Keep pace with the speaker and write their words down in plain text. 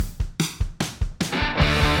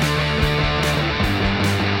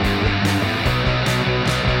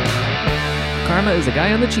Karma is a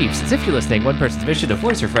guy on the Chiefs. As if you're listening, one person's mission to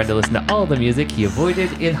force your friend to listen to all the music he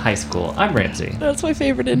avoided in high school. I'm Ramsey. That's my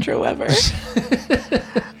favorite intro ever.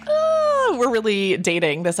 We're really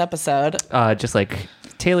dating this episode. Just like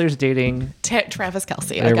Taylor's dating Travis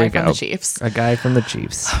Kelce, there a guy we from go. the Chiefs. A guy from the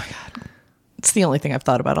Chiefs. Oh, God. It's the only thing I've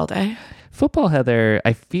thought about all day. Football Heather,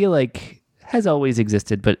 I feel like, has always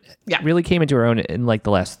existed, but really came into her own in like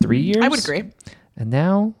the last 3 years. I would agree. And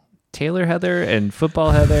now Taylor Heather and Football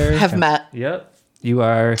Heather have met. Yep. You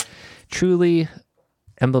are truly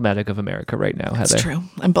emblematic of America right now, Heather. It's true.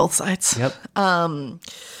 On both sides. Yep.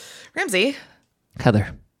 Ramsey.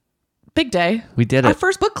 Heather. Big day. We did Our it.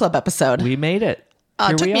 first book club episode. We made it.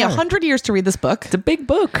 It took me 100 years to read this book. It's a big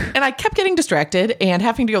book. And I kept getting distracted and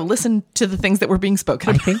having to go listen to the things that were being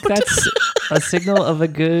spoken about. I think that's a signal of a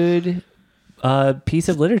good piece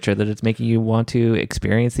of literature, that it's making you want to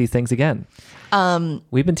experience these things again.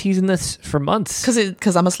 We've been teasing this for months.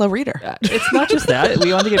 Because I'm a slow reader. It's not just that.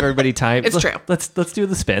 We want to give everybody time. It's true. Let's do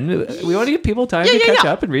the spin. We want to give people time to catch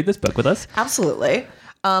up and read this book with us. Absolutely.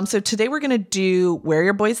 So today we're going to do Where Are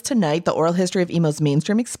Your Boys Tonight? The Oral History of Emo's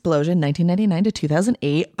Mainstream Explosion, 1999 to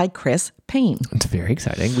 2008 by Chris Payne. It's very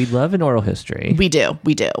exciting. We love an oral history. We do.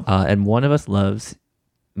 And one of us loves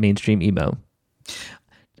mainstream emo.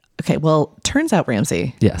 Okay, well, turns out,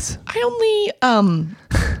 Ramsey. Yes. I only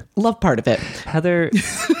love part of it. Heather,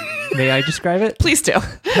 may I describe it? Please do.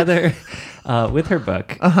 Heather, with her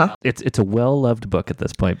book, it's a well-loved book at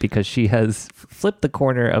this point because she has flipped the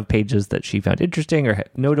corner of pages that she found interesting or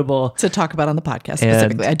notable. To talk about on the podcast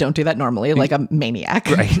specifically. I don't do that normally, like a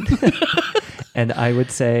maniac. Right. And I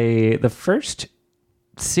would say the first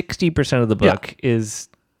 60% of the book is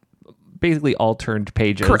basically all turned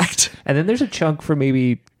pages. Correct. And then there's a chunk for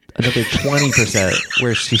maybe another 20%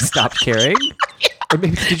 where she stopped caring. Or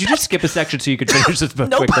maybe, did you just skip a section so you could finish this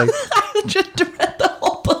book quickly? I just read the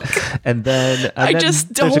whole book. And then I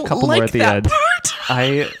just don't there's a couple like more at the that end. part.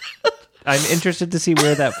 I'm interested to see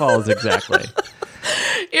where that falls exactly.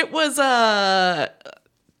 It was that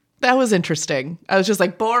was interesting. I was just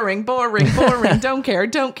like, boring. Don't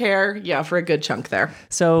care. Yeah, for a good chunk there.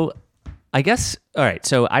 So I guess, all right,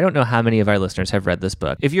 so I don't know how many of our listeners have read this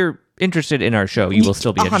book. If you're interested in our show, you will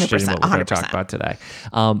still be interested in what we're going to talk about today.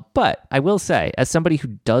 But I will say, as somebody who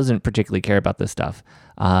doesn't particularly care about this stuff,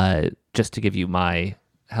 just to give you my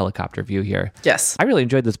helicopter view here. Yes. I really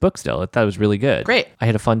enjoyed this book still. I thought it was really good. Great. I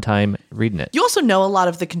had a fun time reading it. You also know a lot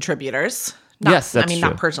of the contributors. Yes, that's true.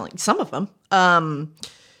 not personally. Some of them.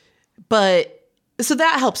 But so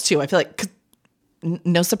that helps too. I feel like,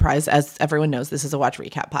 no surprise, as everyone knows, this is a Watch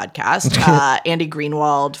Recap podcast. Andy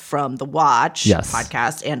Greenwald from the Watch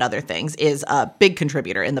podcast and other things is a big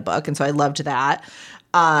contributor in the book. And so I loved that.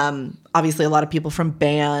 Obviously a lot of people from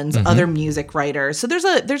bands, other music writers. So there's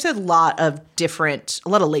a lot of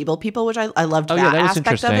label people, which I loved that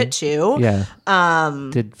aspect of it too. Yeah.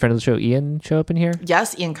 Did friend of the show Ian show up in here?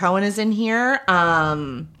 Yes, Ian Cohen is in here.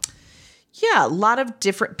 Yeah, a lot of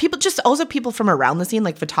different people, just also people from around the scene,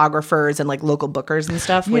 like photographers and like local bookers and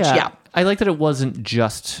stuff, which, I like that it wasn't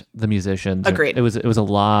just the musicians. Agreed. It was a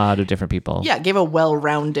lot of different people. Yeah, gave a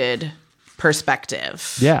well-rounded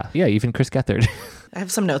perspective. Yeah, even Chris Gethard. I have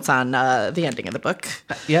some notes on the ending of the book.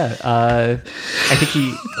 Yeah, I think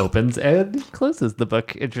he opens and closes the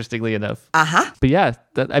book, interestingly enough. But yeah,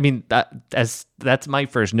 that's my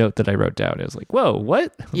first note that I wrote down. It was like, whoa,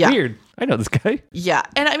 what? Yeah. Weird. I know this guy. Yeah,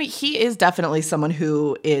 and I mean, he is definitely someone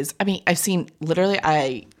who is, I mean, I've seen literally,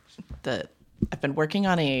 I've been working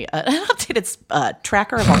on an updated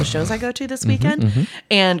tracker of all the shows I go to this weekend,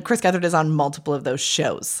 and Chris Gethard is on multiple of those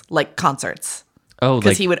shows, like concerts. Oh,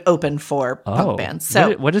 because he would open for punk bands.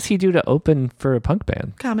 So what does he do to open for a punk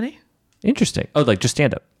band? Comedy. Interesting. Oh, like just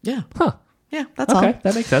stand up. Yeah. Huh. Yeah, that's all. Okay,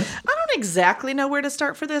 that makes sense. I don't exactly know where to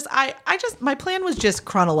start for this. My plan was just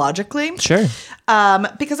chronologically. Sure.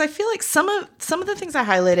 Because I feel like some of the things I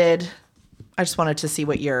highlighted, I just wanted to see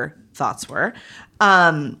what your thoughts were.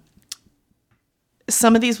 Some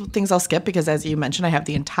of these things I'll skip because, as you mentioned, I have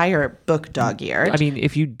the entire book dog-eared. I mean,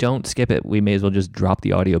 if you don't skip it, we may as well just drop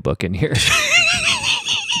the audiobook in here.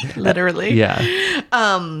 Literally. Yeah.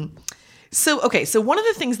 So one of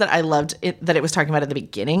the things that I loved that it was talking about at the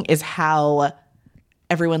beginning is how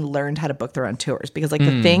everyone learned how to book their own tours. Because like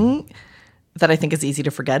the thing that I think is easy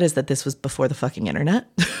to forget is that this was before the fucking internet.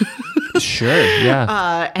 Sure,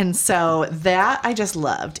 yeah. And so that I just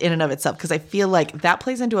loved in and of itself because I feel like that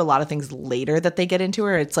plays into a lot of things later that they get into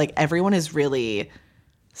where it's like everyone is really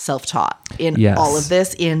self-taught in all of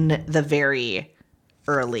this in the very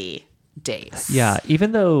early days. Yeah,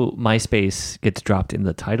 even though MySpace gets dropped in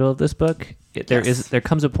the title of this book, there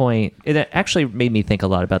comes a point. It actually made me think a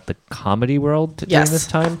lot about the comedy world during this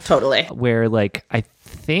time. Totally. Where like I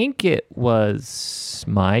think it was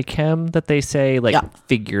My Chem that they say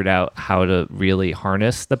figured out how to really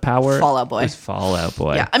harness the power. Fall Out Boy. It was Fall Out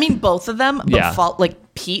Boy. Yeah, I mean both of them. But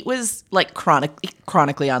Pete was like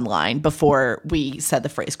chronically online before we said the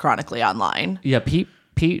phrase chronically online. Yeah, Pete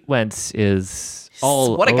Wentz is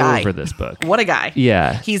all over this book. What a guy.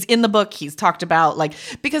 Yeah. He's in the book. He's talked about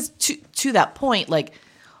because to that point,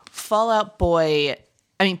 Fall Out Boy,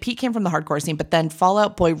 I mean, Pete came from the hardcore scene, but then Fall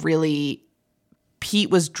Out Boy really,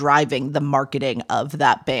 Pete was driving the marketing of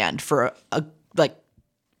that band for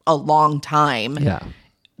a long time. Yeah.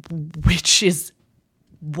 Which is,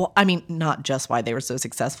 I mean, not just why they were so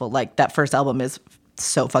successful. That first album is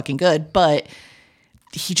so fucking good, but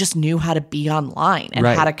he just knew how to be online and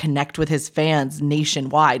how to connect with his fans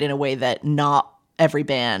nationwide in a way that not every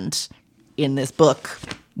band in this book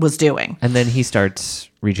was doing. And then he starts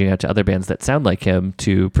reaching out to other bands that sound like him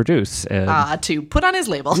to produce and to put on his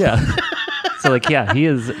label. Yeah. So he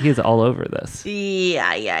is all over this.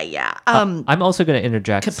 Yeah. I'm also going to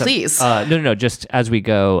interject. Please. No. Just as we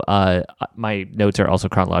go, my notes are also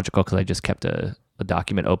chronological because I just kept a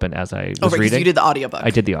document open as I was reading. You did the audiobook.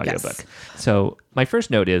 I did the audiobook. Yes. So my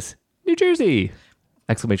first note is New Jersey! !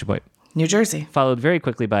 New Jersey. Followed very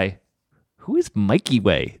quickly by, who is Mikey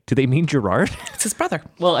Way? Do they mean Gerard? It's his brother.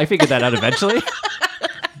 Well, I figured that out eventually,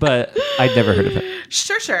 but I'd never heard of it.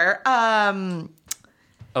 Sure. And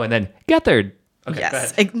then Gethard. Okay,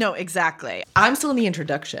 yes. No, exactly. I'm still in the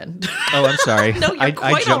introduction. Oh, I'm sorry. No, you're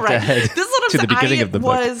quite all right. This is what I'm to the beginning of the book.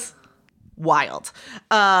 Was wild.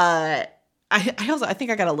 I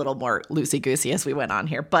think I got a little more loosey-goosey as we went on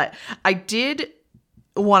here, but I did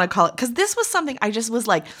want to call it, because this was something I just was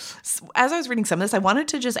like, as I was reading some of this, I wanted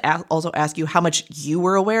to just also ask you how much you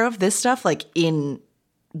were aware of this stuff, when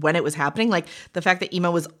it was happening, the fact that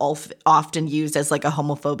emo was often used as a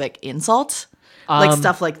homophobic insult,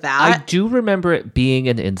 stuff like that. I do remember it being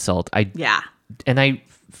an insult. And I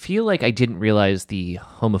feel like I didn't realize the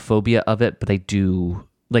homophobia of it, but I do.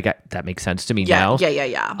 That makes sense to me now.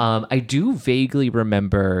 Yeah. I do vaguely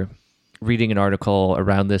remember reading an article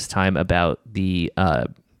around this time about the,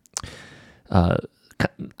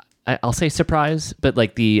 I'll say surprise, but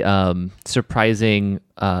the surprising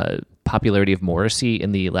popularity of Morrissey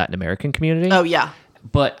in the Latin American community. Oh, yeah.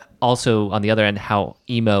 But also, on the other end, how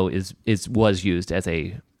emo was used as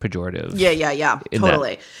a pejorative. Yeah.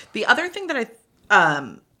 Totally. The other thing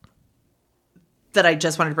that I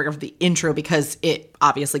just wanted to bring up for the intro, because it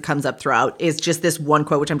obviously comes up throughout, is just this one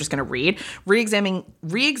quote, which I'm just going to read. Re-examining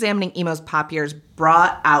emo's pop years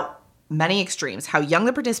brought out many extremes. How young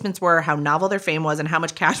the participants were, how novel their fame was, and how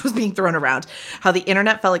much cash was being thrown around. How the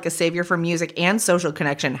internet felt like a savior for music and social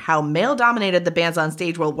connection. How male-dominated the bands on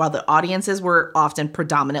stage were, while the audiences were often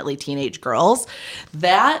predominantly teenage girls.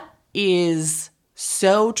 That is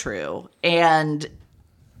so true. And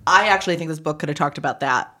I actually think this book could have talked about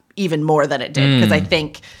that even more than it did, because I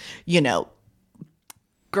think,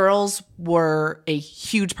 girls were a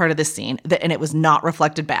huge part of the scene, and it was not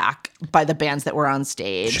reflected back by the bands that were on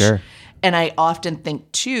stage. Sure. And I often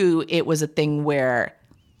think too, it was a thing where,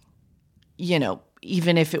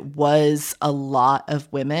 even if it was a lot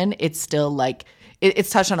of women, it's still it's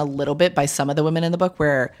touched on a little bit by some of the women in the book,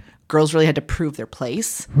 where girls really had to prove their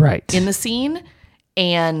place in the scene.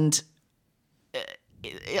 And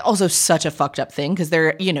also such a fucked up thing, because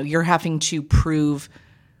you're having to prove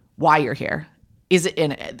why you're here. Is it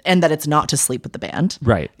and that it's not to sleep with the band.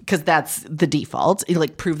 Right. Because that's the default.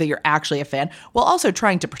 Prove that you're actually a fan, while also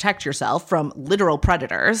trying to protect yourself from literal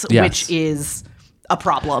predators, which is a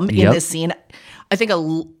problem in this scene. I think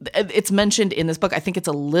it's mentioned in this book. I think it's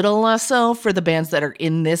a little less so for the bands that are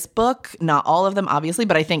in this book. Not all of them, obviously,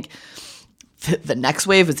 but I think the next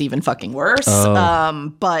wave is even fucking worse.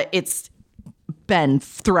 But it's been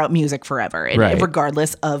throughout music forever,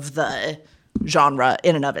 regardless of the genre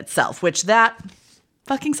in and of itself, which that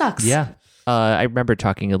fucking sucks. Yeah. I remember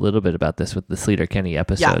talking a little bit about this with the Sleater Kenny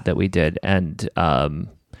episode that we did, and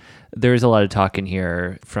there's a lot of talk in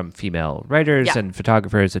here from female writers and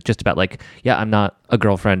photographers just about I'm not a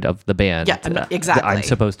girlfriend of the band. Yeah, exactly. I'm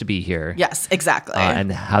supposed to be here. Yes, exactly.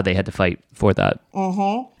 And how they had to fight for that.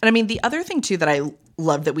 And I mean, the other thing too that I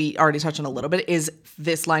love that we already touched on a little bit is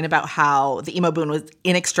this line about how the emo boom was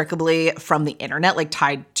inextricably from the internet,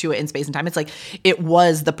 tied to it in space and time. It's it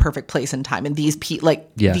was the perfect place and time. And these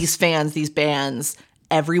these fans, these bands,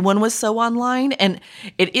 everyone was so online. And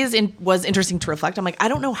it was interesting to reflect. I'm I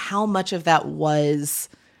don't know how much of that was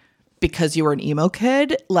because you were an emo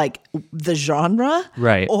kid, like the genre,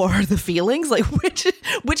 right, or the feelings, like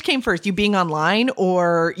which came first, you being online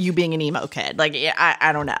or you being an emo kid? Like,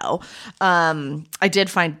 I don't know. I did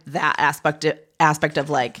find that aspect of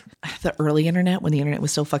like the early internet, when the internet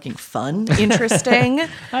was so fucking fun, interesting.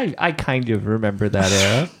 I kind of remember that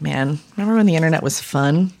era. Man, remember when the internet was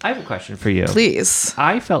fun? I have a question for you. Please.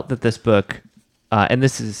 I felt that this book, and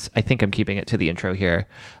this is, I think I'm keeping it to the intro here,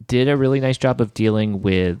 did a really nice job of dealing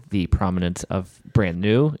with the prominence of Brand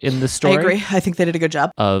New in the story. I agree. I think they did a good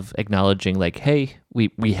job of acknowledging like, hey,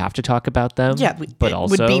 we have to talk about them. Yeah, but it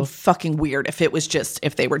also would be fucking weird if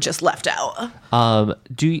they were just left out.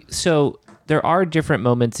 So there are different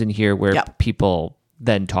moments in here where people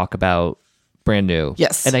then talk about Brand New.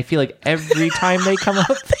 Yes. And I feel like every time they come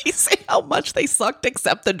up, they say how much they sucked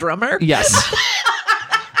except the drummer. Yes.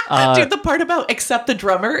 Dude, the part about except the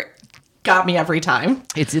drummer got me every time.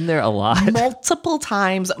 It's in there a lot. Multiple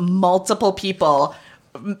times, multiple people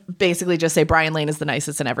basically just say Brian Lane is the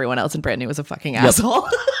nicest and everyone else in Brand New is a fucking asshole.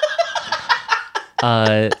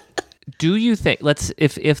 Do you think,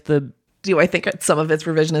 do I think some of it's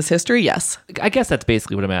revisionist history? Yes. I guess that's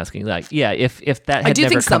basically what I'm asking. Like, yeah, if that had I do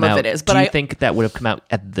never think some come of out, it is, but do you think that would have come out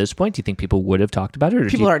at this point? Do you think people would have talked about it? Or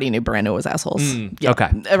people already knew Brand New was assholes. Yeah,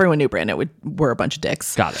 okay. Everyone knew Brand New were a bunch of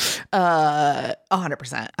dicks. Got it.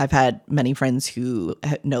 100%. I've had many friends who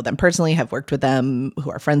know them personally, have worked with them,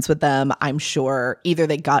 who are friends with them. I'm sure either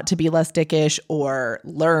they got to be less dickish or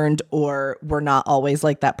learned or were not always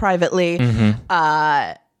like that privately.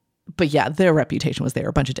 Mm-hmm. But yeah, their reputation was they were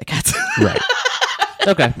a bunch of dickheads. Right.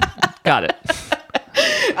 Okay. Got it.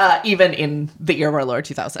 Even in the year of our Lord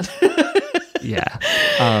 2000. Yeah.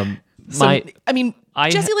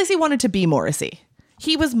 Jesse Lacey wanted to be Morrissey.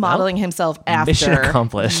 He was modeling himself after. Mission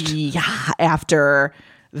accomplished. Yeah. After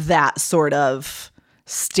that sort of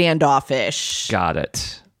standoffish. Got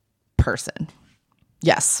it. Person.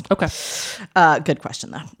 Yes. Okay. Good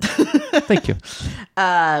question, though. Thank you.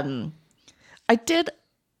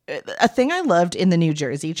 A thing I loved in the New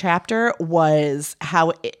Jersey chapter was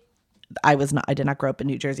how I did not grow up in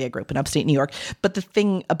New Jersey. I grew up in upstate New York. But the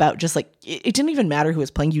thing about just like, it didn't even matter who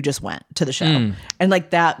was playing. You just went to the show. And like,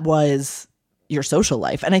 that was your social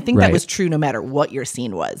life. And I think that was true no matter what your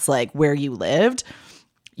scene was, like where you lived.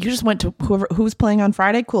 You just went to who's playing on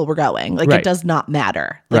Friday. Cool. We're going. Like, it does not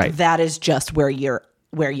matter. Like, that is just where you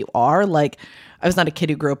are. Like, I was not a kid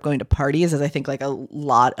who grew up going to parties, as I think like a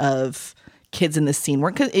lot of kids in this scene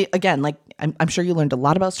were. Because again, like I'm sure you learned a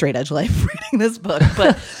lot about straight edge life reading this book,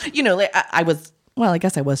 but you know, like I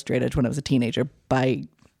guess I was straight edge when I was a teenager by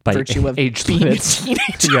virtue of age being limits. a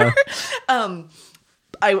teenager. Yeah.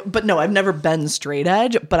 But no, I've never been straight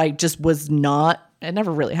edge, but I just was not. I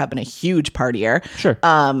never really have been a huge partier. Sure.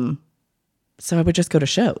 So I would just go to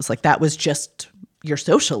shows. Like, that was just your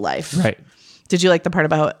social life. Right. Did you like the part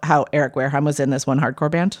about how Eric Wareham was in this one hardcore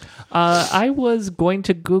band? I was going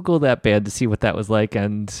to Google that band to see what that was like,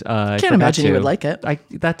 and I can't imagine you would like it.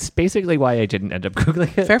 That's basically why I didn't end up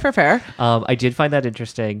Googling it. Fair. I did find that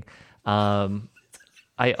interesting. I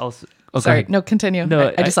also... Sorry, no, continue.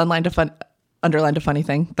 No, I just underlined a funny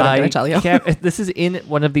thing that I'm going to tell you. This is in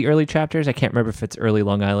one of the early chapters. I can't remember if it's early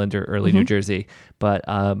Long Island or early New Jersey, but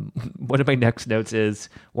one of my next notes is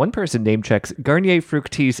one person name checks Garnier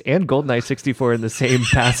Fructis and Goldeneye 64 in the same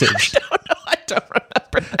passage. I don't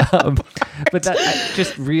remember that. But that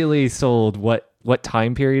just really sold what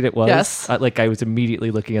time period it was. Yes. Like, I was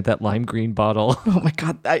immediately looking at that lime green bottle. Oh my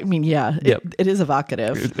God. I mean, yeah, it is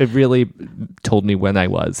evocative. It really told me when I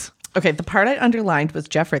was. Okay, the part I underlined was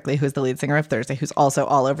Jeff Rickley, who's the lead singer of Thursday, who's also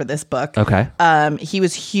all over this book. Okay. He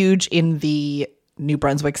was huge in the New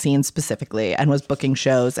Brunswick scene specifically and was booking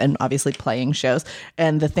shows and obviously playing shows.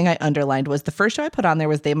 And the thing I underlined was the first show I put on there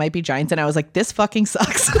was They Might Be Giants, and I was like, this fucking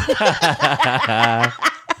sucks.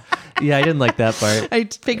 Yeah, I didn't like that part. I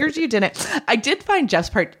figured you didn't. I did find Jeff's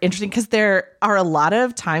part interesting because there are a lot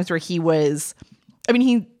of times where he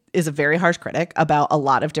is a very harsh critic about a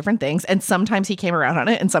lot of different things. And sometimes he came around on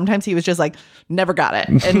it. And sometimes he was just like, never got it.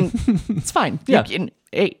 And it's fine. Yeah.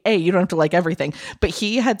 You don't have to like everything. But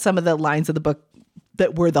he had some of the lines of the book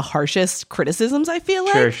that were the harshest criticisms, I feel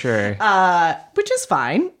like. Sure. Which is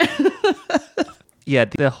fine. Yeah,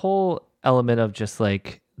 the whole element of just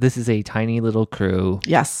like, this is a tiny little crew.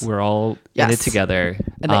 Yes. We're all in it together.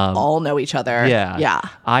 And they all know each other. Yeah.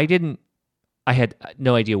 I had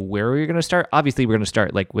no idea where we were going to start. Obviously, we're going to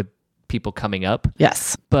start like with people coming up.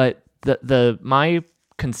 Yes. But my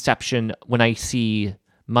conception when I see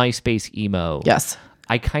MySpace emo, yes,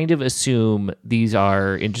 I kind of assume these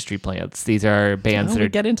are industry plants. These are bands that we'll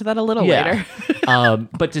get into that a little later.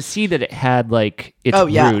 But to see that it had like its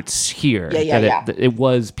roots here, that it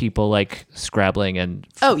was people like scrabbling and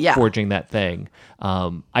forging that thing.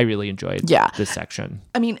 I really enjoyed this section.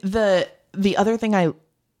 I mean, the other thing I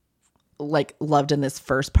like loved in this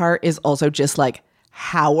first part is also just like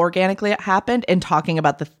how organically it happened, and talking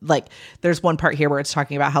about the like there's one part here where it's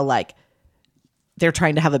talking about how like they're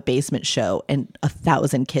trying to have a basement show and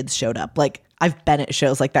 1,000 kids showed up. Like I've been at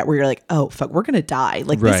shows like that where you're like, oh fuck, we're gonna die.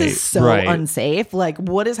 Like this is so unsafe. Like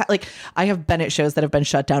what is like I have been at shows that have been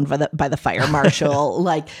shut down by the fire marshal.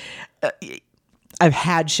 Like I've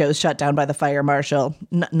had shows shut down by the fire marshal,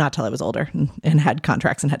 not till I was older and had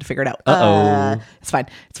contracts and had to figure it out. It's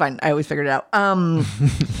fine. I always figured it out.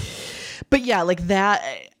 But yeah, like that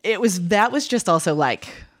was just also like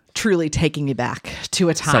truly taking me back to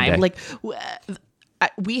a time. Sunday. Like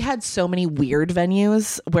we had so many weird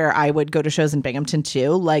venues where I would go to shows in Binghamton too.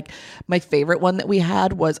 Like my favorite one that we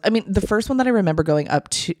had was, I mean, the first one that I remember growing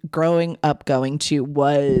up going to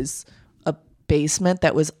was a basement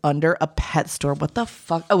that was under a pet store. What the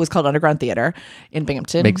fuck? Oh, it was called Underground Theater in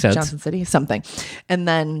Binghamton, Makes sense. Johnson City, something. And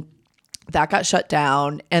then that got shut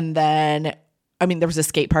down. And then, I mean, there was a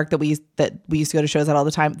skate park that we used to go to shows at all the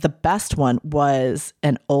time. The best one was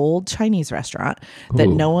an old Chinese restaurant that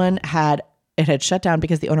no one had. It had shut down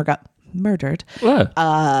because the owner got murdered.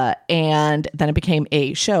 And then it became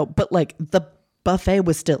a show, but like the buffet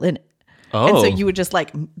was still in it. And so you would just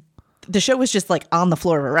like, the show was just like on the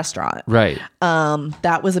floor of a restaurant. Right.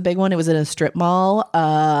 That was a big one. It was in a strip mall.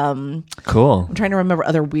 Cool. I'm trying to remember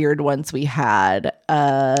other weird ones we had.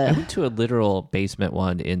 I went to a literal basement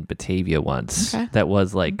one in Batavia once. Okay. That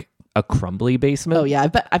was like a crumbly basement. Oh yeah,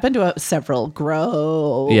 I've been to several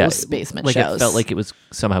gross basement like shows. It felt like it was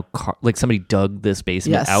somehow like somebody dug this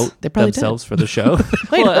basement out they probably themselves for the show.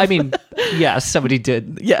 Well, I mean, yes, somebody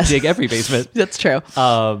did dig every basement. That's true.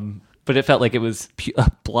 But it felt like it was a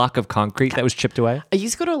block of concrete that was chipped away. I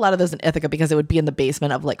used to go to a lot of those in Ithaca because it would be in the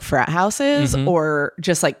basement of like frat houses or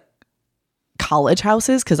just like college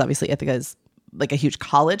houses, because obviously Ithaca is like a huge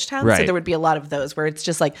college town. Right. So there would be a lot of those where it's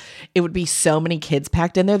just like, it would be so many kids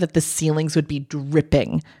packed in there that the ceilings would be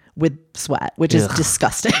dripping with sweat, which is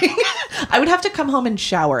disgusting. I would have to come home and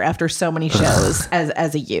shower after so many shows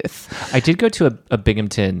as a youth. I did go to a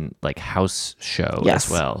Binghamton like house show as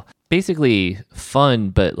well. Basically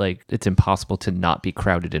fun, but like it's impossible to not be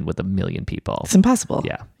crowded in with 1 million people. It's impossible.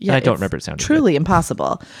 Yeah. And I don't remember it sounding truly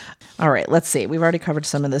impossible. All right, let's see. We've already covered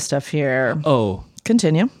some of this stuff here. Oh.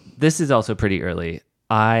 Continue. This is also pretty early.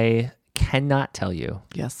 I cannot tell you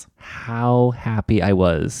how happy I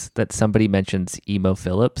was that somebody mentions Emo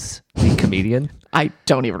Phillips, the comedian. I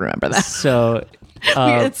don't even remember that. So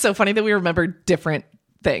it's so funny that we remember different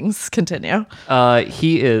things. Continue.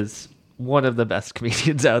 He is one of the best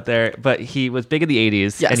comedians out there, but he was big in the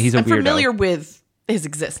 80s and he's a weirdo. I'm familiar with his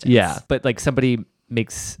existence. Yeah, but like somebody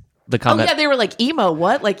makes the comment. Oh yeah, they were like, emo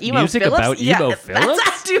what? Like Emo music Phillips? About Emo Phillips?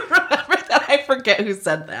 I do remember that. I forget who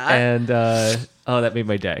said that. And that made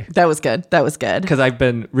my day. That was good. Because I've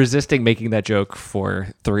been resisting making that joke for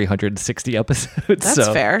 360 episodes. That's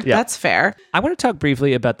fair. Yeah. That's fair. I want to talk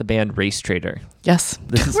briefly about the band Race Trader. Yes.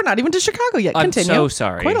 We're not even to Chicago yet. Continue. I'm so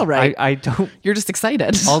sorry. Quite all right. I don't. You're just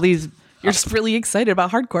excited. All these. You're just really excited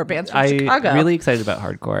about hardcore bands from Chicago. I'm really excited about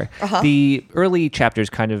hardcore. The early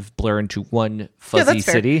chapters kind of blur into one fuzzy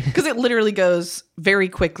city. Because it literally goes very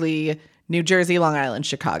quickly: New Jersey, Long Island,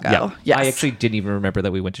 Chicago. Yeah. Yes. I actually didn't even remember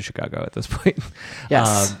that we went to Chicago at this point.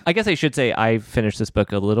 Yes. I guess I should say I finished this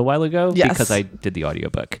book a little while ago because I did the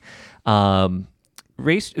audiobook.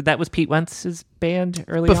 That was Pete Wentz's band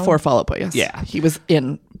early before on? Fall Out Boy. Yes. Yeah. He was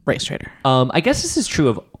in Race Trader. I guess this is true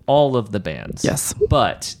of all of the bands. Yes.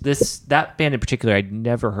 But that band in particular I'd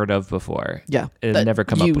never heard of before. Yeah. It had never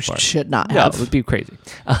come up before. You should not Yeah, have. it would be crazy.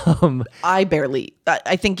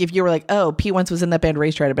 I think if you were like, oh, Pete Wentz was in that band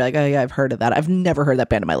Race Trader, I'd be like, oh yeah, I've heard of that. I've never heard that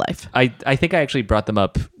band in my life. I think I actually brought them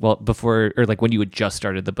up before, or like when you had just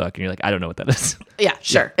started the book and you're like, I don't know what that is. Yeah,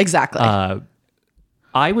 sure. Yeah. Exactly.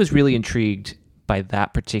 I was really intrigued by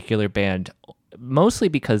that particular band, mostly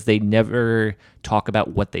because they never talk about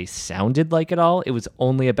what they sounded like at all. It was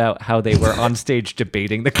only about how they were on stage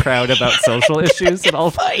debating the crowd about social issues and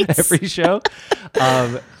all every show.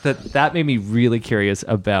 That made me really curious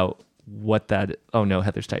about what that. Oh no,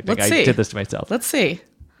 Heather's typing. I did this to myself. Let's see.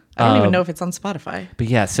 I don't even know if it's on Spotify. But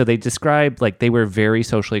yeah, so they described like they were very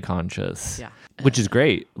socially conscious. Yeah. Which is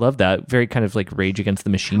great. Love that. Very kind of like Rage Against the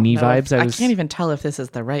Machine-y vibes. I can't even tell if this is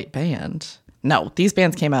the right band. No, these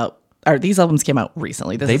albums came out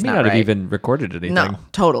recently. They may not have even recorded anything. No,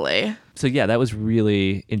 totally. So yeah, that was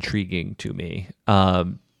really intriguing to me.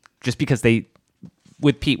 Just because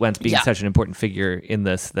with Pete Wentz being such an important figure in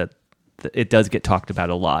this, that it does get talked about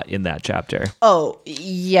a lot in that chapter. Oh,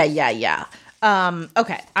 yeah.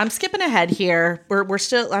 Okay, I'm skipping ahead here.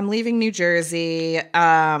 I'm leaving New Jersey.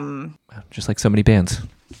 Just like so many bands.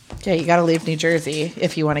 Yeah, you got to leave New Jersey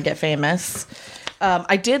if you want to get famous.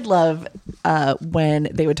 I did love when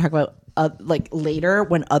they would talk about like later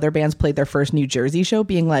when other bands played their first New Jersey show,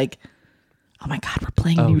 being like, "Oh my God, we're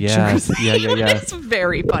playing New Jersey." Yeah. It's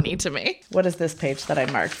very funny to me. What is this page that I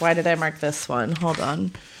marked? Why did I mark this one? Hold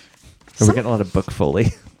on. We're getting a lot of book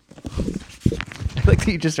Foley. I like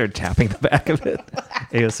that you just started tapping the back of it.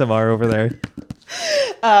 ASMR over there.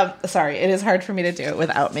 Sorry, it is hard for me to do it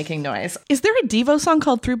without making noise. Is there a Devo song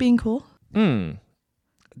called "Through Being Cool"? Let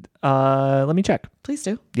me check. Please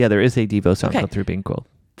do. Yeah, there is a Devo song called "Through Being Cool."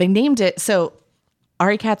 They named it. So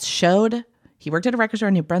Ari Katz he worked at a record store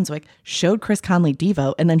in New Brunswick, showed Chris Conley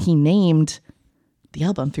Devo, and then he named the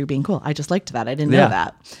album "Through Being Cool." I just liked that. I didn't know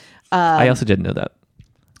that. I also didn't know that.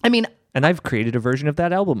 I mean, and I've created a version of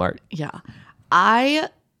that album art. Yeah. I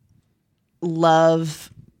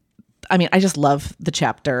just love the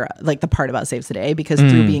chapter, like the part about Saves the Day, because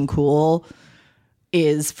Through Being Cool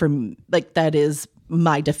is that is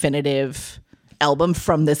my definitive album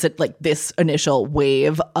from this initial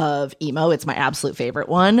wave of emo. It's my absolute favorite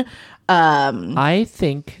one. I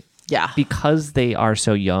think because they are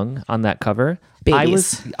so young on that cover,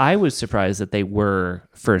 babies. I was surprised that they were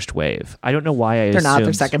first wave. I don't know why I They're not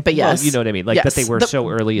their second, but yes. Well, you know what I mean? Like that they were so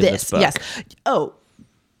early in this book. Yes. Oh,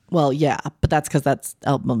 well, yeah, but that's because that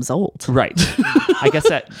album's old. Right. I guess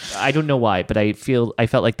I don't know why, but I felt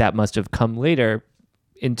like that must have come later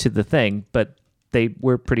into the thing, but they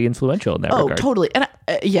were pretty influential in that regard. Oh, totally. And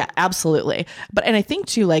yeah, absolutely. And I think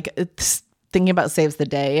too, like thinking about Saves the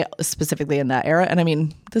Day specifically in that era, and I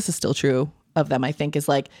mean, this is still true of them, I think, is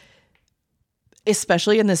like,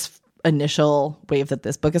 especially in this initial wave that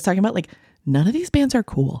this book is talking about, like none of these bands are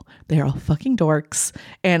cool. They're all fucking dorks.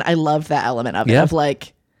 And I love that element of it, of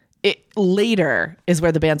like, it later is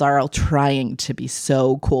where the bands are all trying to be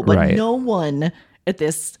so cool, but no one at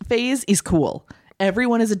this phase is cool.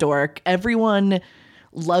 Everyone is a dork. Everyone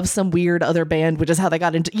loves some weird other band, which is how they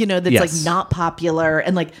got into, that's like not popular.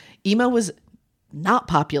 And like emo was not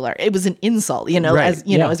popular. It was an insult, as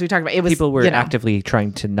we talked about. It was, people were actively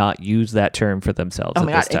trying to not use that term for themselves. Oh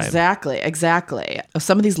my God, exactly.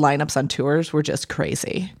 Some of these lineups on tours were just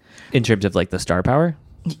crazy. In terms of like the star power?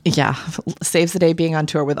 Yeah. Saves the Day being on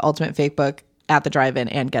tour with Ultimate Fake Book, At the Drive-In,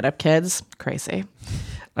 and Get Up Kids. Crazy.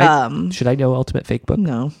 Should I know Ultimate Fake Book?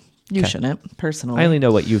 No. You shouldn't, personally. I only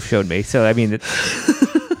know what you've showed me. So, I mean,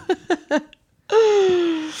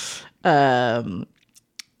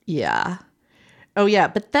 yeah. Oh, yeah.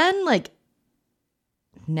 But then, like,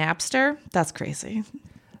 Napster, that's crazy.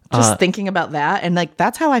 Just thinking about that. And, like,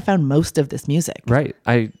 that's how I found most of this music. Right.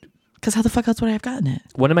 Because how the fuck else would I have gotten it?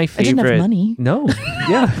 One of my favorite... I didn't have money. No.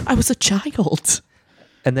 Yeah. I was a child.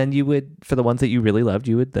 And then you would, for the ones that you really loved,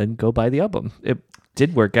 you would then go buy the album. It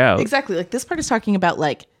did work out. Exactly. Like, this part is talking about,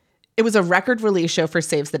 like, it was a record release show for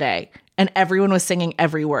Saves the Day, and everyone was singing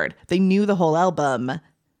every word. They knew the whole album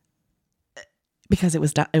because it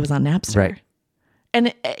was on Napster. Right.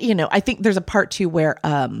 And, I think there's a part too where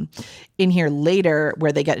in here later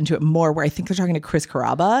where they get into it more, where I think they're talking to Chris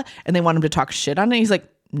Carrabba and they want him to talk shit on it. He's like,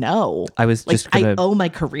 no, I was like, just I owe my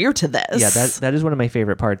career to this. Yeah, that is one of my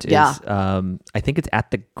favorite parts. Is, I think it's at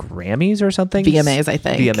the Grammys or something. VMAs, I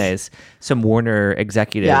think. VMAs. Some Warner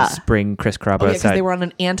executives bring Chris Carrabba aside. Because they were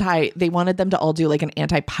on they wanted them to all do like an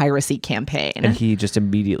anti-piracy campaign. And he just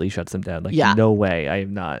immediately shuts them down. Like, no way, I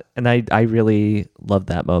am not. And I really love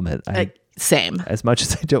that moment. Same. As much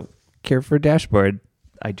as I don't care for Dashboard,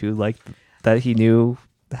 I do like that he knew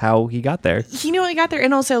how he got there. He knew how he got there.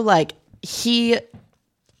 And also, like, he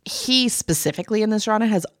specifically in this genre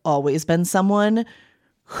has always been someone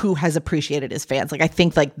who has appreciated his fans. Like, I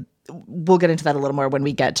think, like, we'll get into that a little more when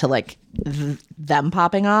we get to, like, them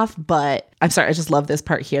popping off. But I'm sorry, I just love this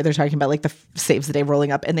part here. They're talking about, like, the Saves the Day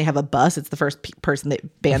rolling up, and they have a bus. It's the first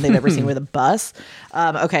band they've ever seen with a bus.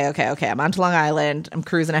 Okay. I'm on to Long Island. I'm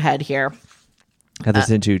cruising ahead here. Got this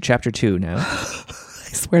into chapter 2 now.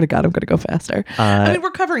 I swear to God, I'm going to go faster. I mean,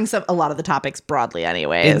 we're covering a lot of the topics broadly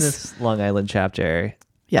anyways. In this Long Island chapter...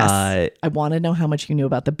 Yes. I want to know how much you knew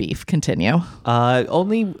about the beef. Continue.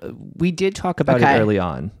 Only we did talk about it early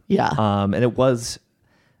on. Yeah. And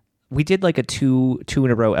we did like a two in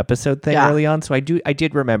a row episode thing early on. So I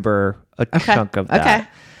did remember a chunk of that. Okay.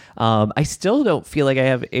 I still don't feel like I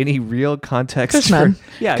have any real context. Because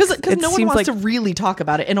no one wants to really talk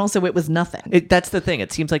about it. And also it was nothing. That's the thing.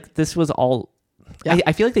 It seems like this was all Yeah.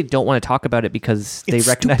 I feel like they don't want to talk about it because they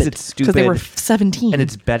recognize it's stupid. Because they were 17. And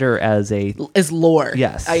it's better as lore.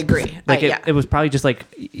 Yes. I agree. Like it was probably just like,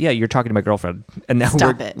 yeah, you're talking to my girlfriend. And now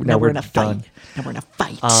now we're in a fight. Now we're in a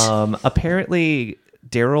fight. Apparently,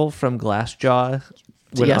 Daryl from Glassjaw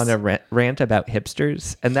went on a rant about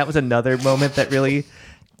hipsters. And that was another moment that really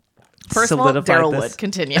solidified Daryl this. Would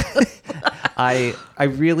continue. I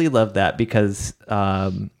really love that because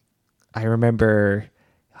I remember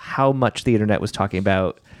how much the internet was talking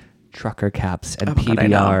about trucker caps and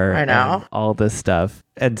PBR and all this stuff.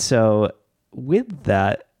 And so with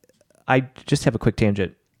that, I just have a quick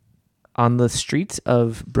tangent. On the streets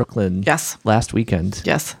of Brooklyn last weekend,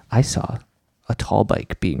 I saw a tall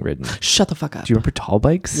bike being ridden. Shut the fuck up. Do you remember tall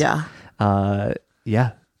bikes? Yeah.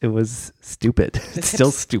 Yeah. It was stupid. It's still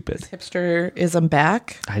stupid. Hipsterism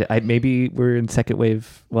back. I maybe we're in second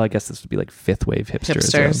wave. Well, I guess this would be like fifth wave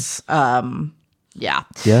hipsters. Yeah.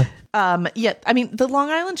 Yeah. Yeah. I mean, the Long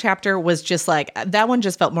Island chapter was just like, that one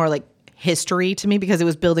just felt more like history to me because it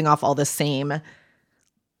was building off all the same.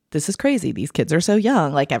 This is crazy. These kids are so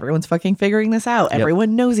young. Like everyone's fucking figuring this out. Yep.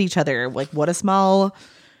 Everyone knows each other. Like what a small,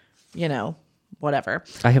 whatever.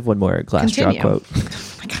 I have one more Glassjaw quote.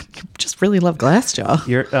 Oh my God. You just really love Glassjaw.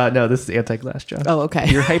 You're no, this is anti-Glassjaw. Oh, okay.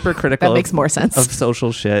 You're hypercritical. That makes more sense. Of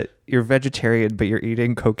social shit. You're vegetarian, but you're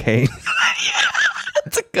eating cocaine.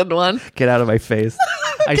 That's a good one. Get out of my face.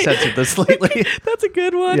 I censored this lately. That's a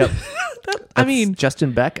good one. Yep. I mean,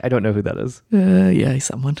 Justin Beck. I don't know who that is. Yeah, he's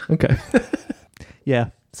someone. Okay. Yeah.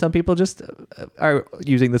 Some people just are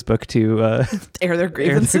using this book to air their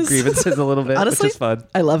grievances. A little bit. Honestly, which is fun.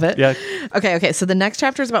 I love it. Yeah. Okay. So the next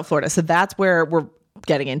chapter is about Florida. So that's where we're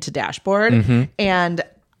getting into Dashboard. Mm-hmm. And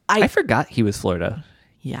I forgot he was Florida.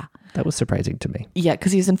 Yeah. That was surprising to me. Yeah,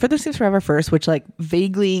 because he was in Further Seems Forever first, which like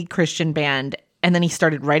vaguely Christian band. And then he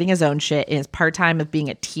started writing his own shit in his part-time of being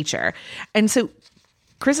a teacher. And so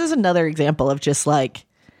Chris is another example of just like,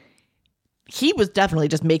 he was definitely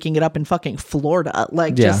just making it up in fucking Florida.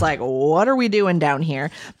 Like, just like, what are we doing down here?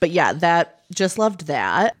 But yeah, just loved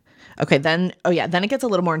that. Okay, then it gets a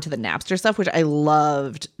little more into the Napster stuff, which I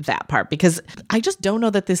loved that part because I just don't know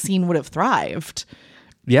that this scene would have thrived.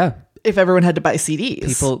 Yeah. If everyone had to buy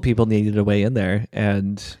CDs. People needed a way in there,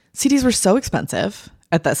 and CDs were so expensive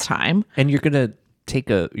at this time. And you're going to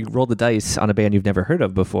you roll the dice on a band you've never heard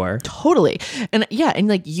of before. Totally. And yeah, and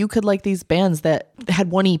like you could like these bands that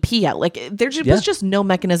had one EP out. Like there was just no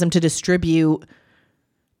mechanism to distribute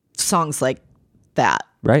songs like that.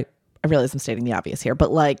 Right. I realize I'm stating the obvious here,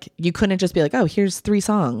 but like you couldn't just be like, oh, here's 3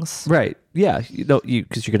 songs. Right. Yeah. Because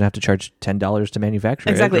you're going to have to charge $10 to manufacture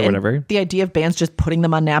it or whatever. And the idea of bands just putting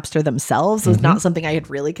them on Napster themselves was not something I had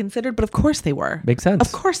really considered, but of course they were. Makes sense.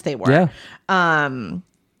 Of course they were. Yeah.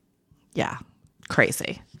 Yeah.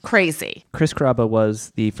 Crazy. Chris Carrabba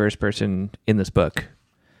was the first person in this book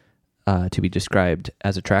to be described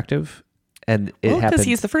as attractive. And it happened because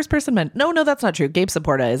he's the first person. No, that's not true. Gabe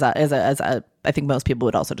Saporta is a I think most people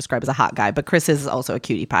would also describe as a hot guy, but Chris is also a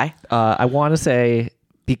cutie pie. I want to say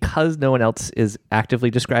because no one else is actively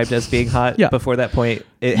described as being hot before that point,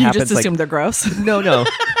 it happens. You just assume they're gross. No.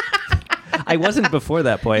 I wasn't before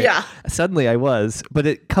that point. Yeah. Suddenly I was, but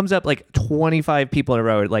it comes up like 25 people in a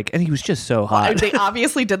row. Like, and he was just so hot. They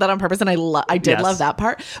obviously did that on purpose, and I did love that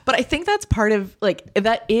part. But I think that's part of like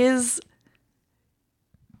that is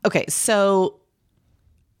okay. So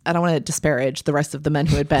I don't want to disparage the rest of the men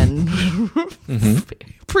who had been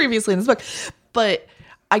previously in this book, but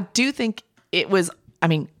I do think it was. I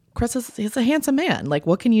mean, Chris is a handsome man. Like,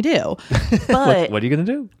 what can you do? But what are you gonna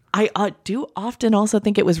do? I do often also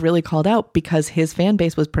think it was really called out because his fan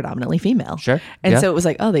base was predominantly female. Sure. And so it was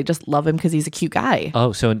like, oh, they just love him because he's a cute guy.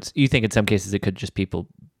 Oh, so you think in some cases it could just people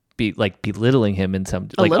be like belittling him in some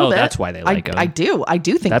like, oh, that's why they like him. I do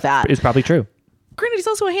think that is probably true. Granted, he's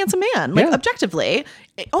also a handsome man. Like objectively,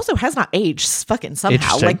 it also has not aged fucking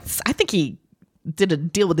somehow. Like I think he did a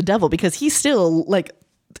deal with the devil because he's still like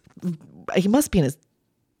he must be in his.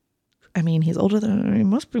 I mean, he's older than he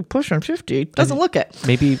must be pushing 50. Doesn't look it.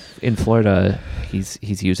 Maybe in Florida, he's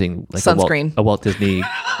using like sunscreen, a Walt Disney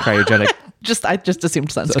cryogenic. I just assumed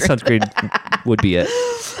sunscreen. Sunscreen would be it.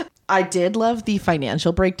 I did love the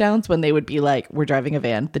financial breakdowns when they would be like, "We're driving a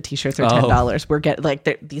van. The t-shirts are $10. We're getting like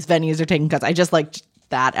these venues are taking cuts." I just liked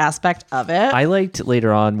that aspect of it. I liked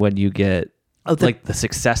later on when you get like the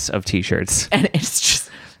success of t-shirts, and it's just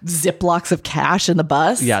Ziplocs of cash in the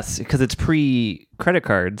bus. Yes, because it's pre-credit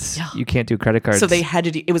cards. Yeah. You can't do credit cards. So they had to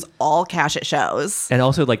do, it was all cash at shows. And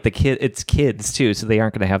also like it's kids too, so they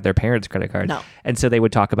aren't going to have their parents' credit card. No. And so they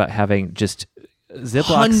would talk about having just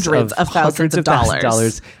Ziplocs hundreds of thousands of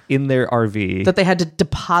dollars in their RV. That they had to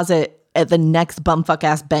deposit at the next bumfuck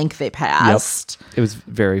ass bank they passed. Yep. It was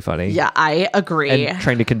very funny. Yeah, I agree. And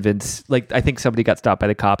trying to convince, like, I think somebody got stopped by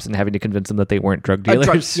the cops and having to convince them that they weren't drug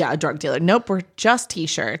dealers. A drug dealer. Nope, we're just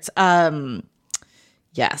t-shirts.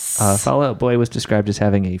 Yes. Fall Out Boy was described as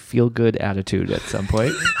having a feel-good attitude at some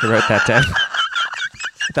point. I wrote that down.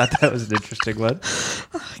 I thought that was an interesting one. Oh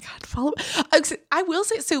my God, I will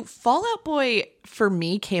say, so Fall Out Boy for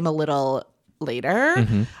me came a little later.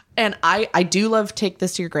 Mm-hmm. And I do love Take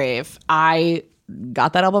This to Your Grave. I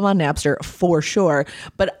got that album on Napster for sure.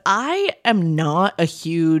 But I am not a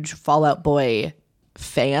huge Fall Out Boy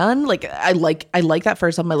fan. Like I like that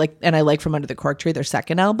first album. I like From Under the Cork Tree, their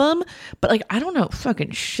second album. But like I don't know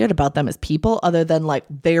fucking shit about them as people other than like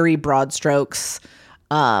very broad strokes.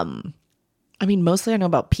 I mean, mostly I know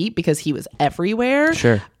about Pete because he was everywhere.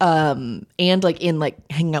 Sure. And like in like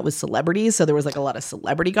hanging out with celebrities. So there was like a lot of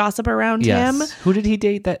celebrity gossip around him. Who did he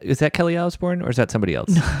date? Is that Kelly Osbourne or is that somebody else?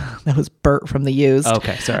 No, that was Bert from The Used.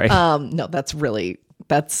 Okay, sorry. No,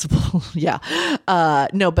 yeah.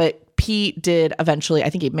 No, but Pete did eventually,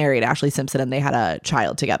 I think he married Ashley Simpson and they had a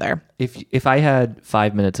child together. If I had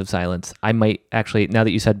 5 minutes of silence, I might actually, now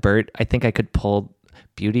that you said Bert, I think I could pull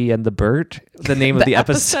Beauty and the Burt, the name of the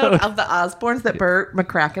episode of the Osbournes that Burt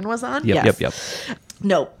McCracken was on. Yep.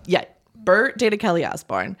 No, yeah. Burt dated Kelly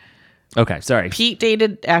Osbourne. Okay, sorry. Pete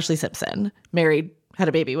dated Ashley Simpson. Married, had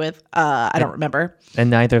a baby with. I don't remember. And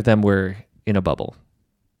neither of them were in a bubble.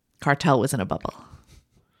 Cartel was in a bubble.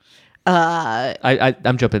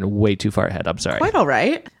 I'm jumping way too far ahead. I'm sorry. Quite all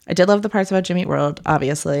right. I did love the parts about Jimmy Eat World,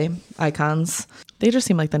 obviously. Icons. They just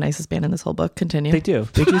seem like the nicest band in this whole book. Continue. They do.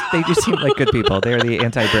 They just seem like good people. They're the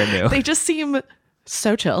anti-brand new. They just seem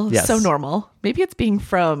so chill, yes. So normal. Maybe it's being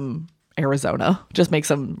from Arizona. Just makes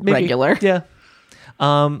them regular. Yeah.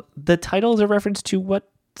 The title is a reference to what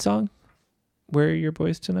song? Where Are Your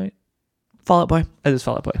Boys Tonight? Fall Out Boy. It is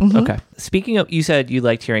Fall Out Boy. Mm-hmm. Okay. Speaking of, you said you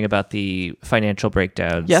liked hearing about the financial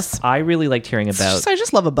breakdowns. Yes. I really liked hearing about... I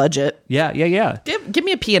just love a budget. Yeah. Give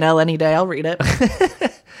me a P&L any day. I'll read it.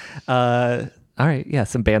 All right. Yeah.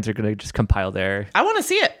 Some bands are going to just compile their... I want to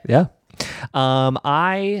see it. Yeah.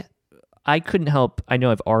 I couldn't help... I know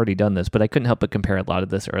I've already done this, but I couldn't help but compare a lot of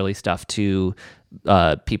this early stuff to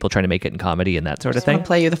people trying to make it in comedy and that sort of thing. I'll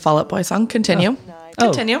play you the Fall Out Boy song. Continue.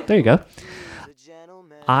 Continue. There you go.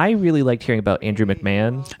 I really liked hearing about Andrew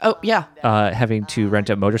McMahon. Oh, yeah. Having to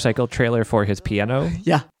rent a motorcycle trailer for his piano.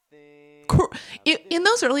 Yeah. In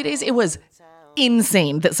those early days, it was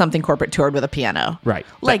insane that something corporate toured with a piano. Right.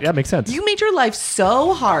 Like, that makes sense. You made your life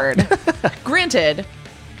so hard. Granted,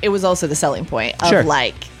 it was also the selling point of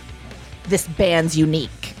like this band's unique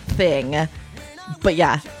thing. But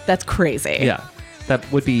yeah, that's crazy. Yeah. That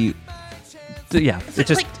would be... Yeah, it's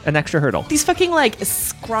just like, an extra hurdle. These fucking like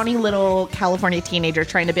scrawny little California teenagers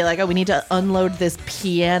trying to be like, oh, we need to unload this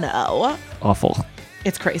piano. Awful.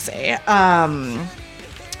 It's crazy.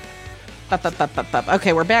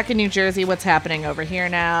 Okay, we're back in New Jersey. What's happening over here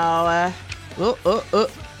now? I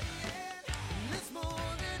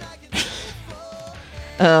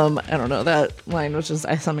don't know. That line was just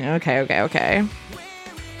something. Okay.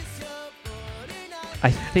 I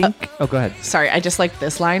think... go ahead. Sorry, I just like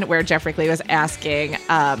this line where Jeff Rickley was asking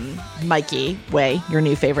Mikey Way, your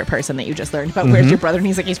new favorite person that you just learned about, where's your brother? And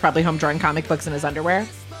he's like, he's probably home drawing comic books in his underwear.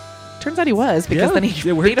 Turns out he was, because then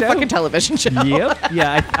he made a fucking television show. Yep.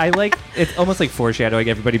 Yeah, I like... It's almost like foreshadowing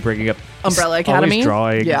everybody bringing up... Umbrella Academy? Always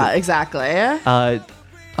drawing. Yeah, exactly.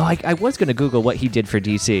 I was going to Google what he did for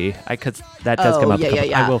DC, because that does come up.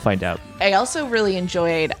 Yeah. I will find out. I also really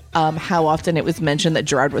enjoyed how often it was mentioned that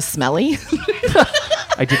Gerard was smelly.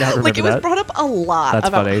 I did not remember like it was brought up a lot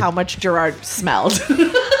about how much Gerard smelled.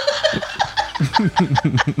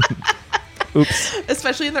 Oops.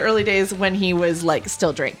 Especially in the early days when he was like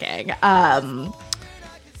still drinking.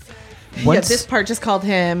 This part just called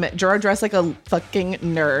him Gerard dressed like a fucking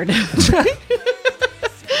nerd.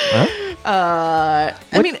 Huh?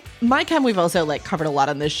 I mean, My Chem we've also like covered a lot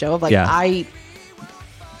on this show. Like I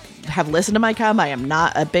have listened to My Chem. I am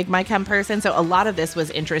not a big My Chem person, so a lot of this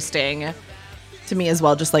was interesting to me as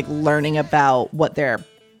well. Just like learning about what their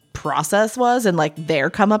process was and like their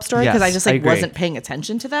come up story, because I just like wasn't paying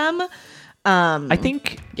attention to them. I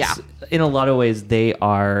think in a lot of ways they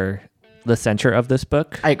are the center of this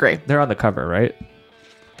book. I agree. They're on the cover, right?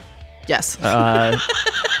 Yes. That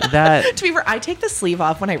to be fair, I take the sleeve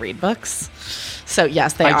off when I read books. So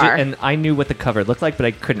yes, they are. And I knew what the cover looked like, but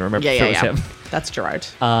I couldn't remember if it was him. That's Gerard.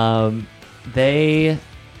 They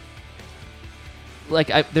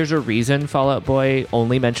like there's a reason Fall Out Boy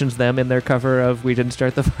only mentions them in their cover of We Didn't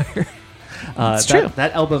Start the Fire. It's true.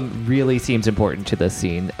 That album really seems important to this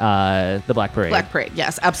scene. The Black Parade. Black Parade,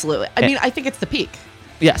 yes, absolutely. I mean, I think it's the peak.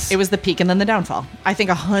 Yes. It was the peak and then the downfall. I think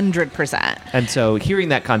 100%. And so hearing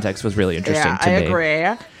that context was really interesting to me. I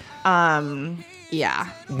agree. Yeah.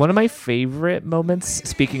 One of my favorite moments,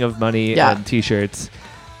 speaking of money and T-shirts,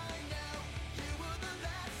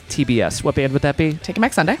 TBS. What band would that be? Take It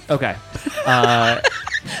Back Sunday. Okay.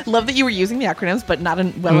 Love that you were using the acronyms, but not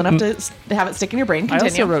well enough to have it stick in your brain. Continue. I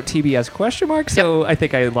also wrote TBS ? So I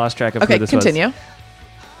think I lost track of who this was. Okay, continue.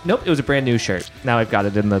 Nope, it was a brand new shirt. Now I've got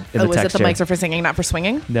it in the texture. Was it the mics are for singing, not for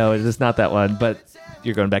swinging? No, it is not that one, but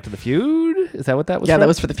you're going back to the Feud? Is that what that was Yeah, from? that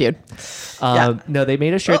was for the Feud. No, they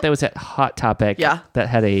made a shirt that was at Hot Topic that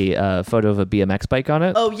had a photo of a BMX bike on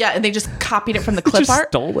it. Oh, yeah, and they just copied it from the clip art?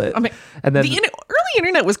 Stole it. I mean, and then the early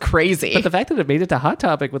internet was crazy. But the fact that it made it to Hot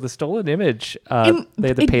Topic with a stolen image, they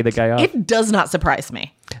had to pay the guy off. It does not surprise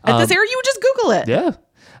me. At this era, you would just Google it. Yeah.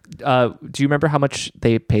 Do you remember how much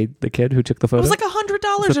they paid the kid who took the photo? It was like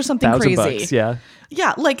 $100 or something crazy. $1,000, yeah.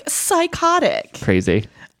 Yeah, like psychotic. Crazy.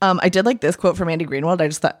 I did like this quote from Andy Greenwald. I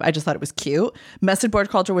just thought it was cute. Message board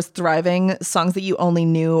culture was thriving. Songs that you only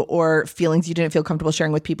knew or feelings you didn't feel comfortable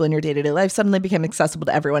sharing with people in your day-to-day life suddenly became accessible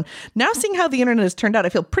to everyone. Now seeing how the internet has turned out, I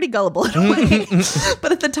feel pretty gullible in a way.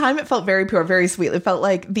 But at the time it felt very pure, very sweet. It felt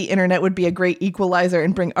like the internet would be a great equalizer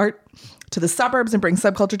and bring art to the suburbs and bring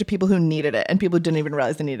subculture to people who needed it and people who didn't even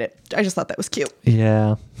realize they needed it. I just thought that was cute.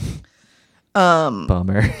 Yeah.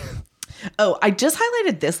 Bummer. Oh, I just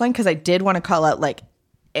highlighted this line because I did want to call out like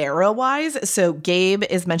era-wise. So Gabe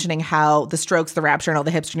is mentioning how the Strokes, the Rapture, and all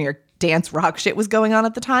the hipster New York dance rock shit was going on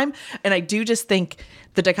at the time. And I do just think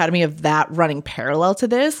the dichotomy of that running parallel to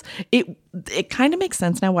this, it kind of makes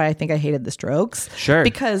sense now why I think I hated the Strokes. Sure.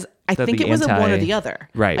 Because I think it was a one or the other.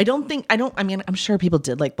 Right. I mean, I'm sure people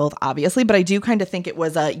did like both, obviously, but I do kind of think it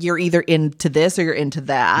was you're either into this or you're into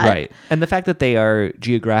that. Right. And the fact that they are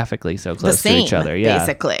geographically so close to each other. Yeah.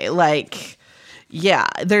 Basically. Like, yeah,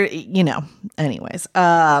 they're, anyways.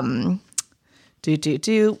 What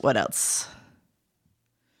else?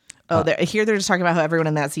 Oh, here they're just talking about how everyone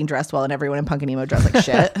in that scene dressed well and everyone in punk and emo dressed like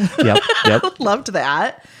shit. Yep. Loved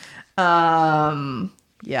that.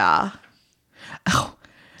 Yeah. Oh,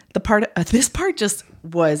 this part just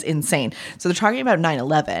was insane. So they're talking about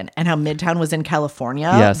 9/11 and how Midtown was in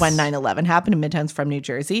California when 9/11 happened, and Midtown's from New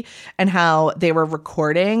Jersey, and how they were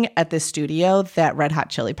recording at this studio that Red Hot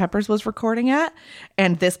Chili Peppers was recording at.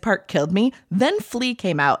 And this part killed me. Then Flea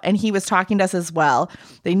came out and he was talking to us as well.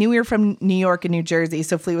 They knew we were from New York and New Jersey.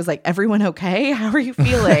 So Flea was like, "Everyone okay? How are you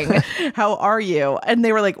feeling? How are you?" And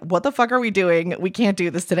they were like, "What the fuck are we doing? We can't do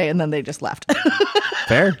this today." And then they just left.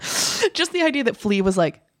 Fair. Just the idea that Flea was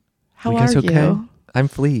like, "How are you?" Okay? I'm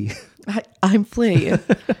Flea. I'm Flea.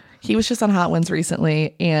 He was just on Hot Ones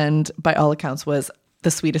recently, and by all accounts was the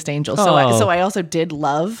sweetest angel. So I also did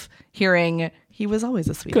love hearing he was always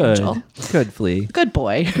a sweet angel. Good Flea. Good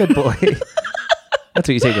boy. Good boy. That's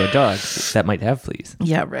what you say to a dog that might have fleas.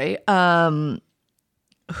 Yeah, right.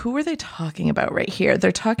 Who are they talking about right here?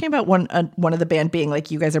 They're talking about one of the band being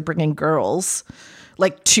like, you guys are bringing girls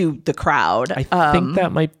like to the crowd. I think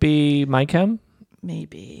that might be My Chem.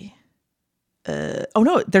 Maybe. Oh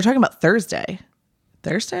no, they're talking about Thursday,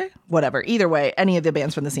 whatever. Either way, any of the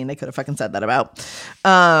bands from the scene, they could have fucking said that about.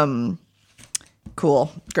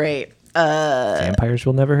 Cool, great. Vampires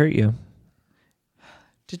Will Never Hurt You.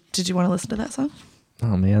 Did you want to listen to that song?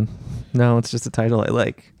 Oh man, no, it's just a title I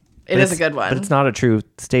like. It is a good one, but it's not a true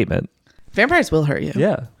statement. Vampires will hurt you.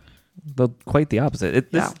 Yeah, quite the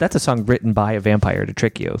opposite. That's a song written by a vampire to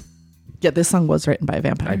trick you. Yeah, this song was written by a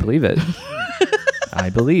vampire. I believe it. I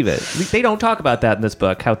believe it. They don't talk about that in this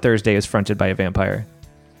book, how Thursday is fronted by a vampire.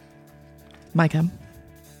 My Chem.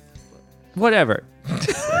 Whatever.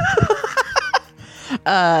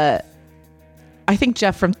 I think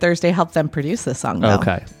Jeff from Thursday helped them produce this song, though.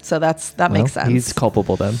 Okay. So that makes sense. He's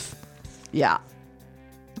culpable then. Yeah.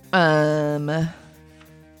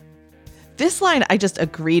 This line I just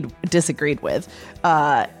disagreed with.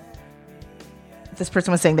 This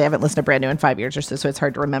person was saying they haven't listened to Brand New in 5 years or so it's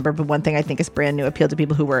hard to remember. But one thing I think is Brand New appealed to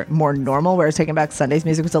people who were more normal, whereas Taking Back Sunday's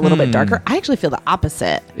music was a little bit darker. I actually feel the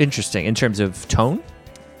opposite. Interesting. In terms of tone?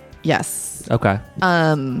 Yes. Okay.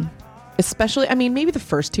 Especially, I mean, maybe the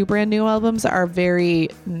first two Brand New albums are very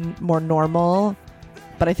more normal,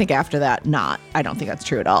 but I think after that, not. I don't think that's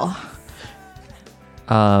true at all.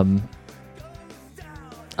 I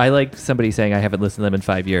like somebody saying I haven't listened to them in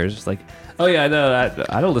 5 years. It's like, oh yeah, no,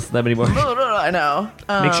 I don't listen to them anymore. No, I know.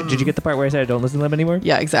 Did you get the part where I said I don't listen to them anymore?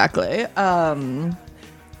 Yeah, exactly. Oh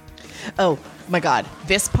my God,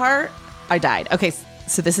 this part, I died. Okay,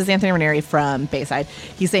 so this is Anthony Ranieri from Bayside.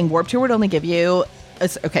 He's saying Warped Tour would only give you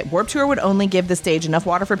Okay, Warped Tour would only give the stage enough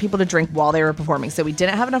water for people to drink while they were performing. So we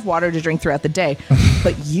didn't have enough water to drink throughout the day.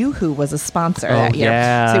 But Yoo-Hoo was a sponsor that year.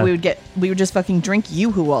 Yeah. So we would just fucking drink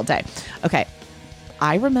Yoo-Hoo all day. Okay,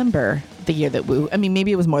 I remember the year that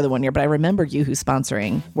maybe it was more than 1 year, but I remember Yoo-Hoo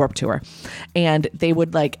sponsoring Warped Tour. And they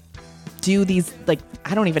would like do these, like,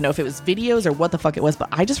 I don't even know if it was videos or what the fuck it was, but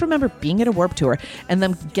I just remember being at a Warped Tour and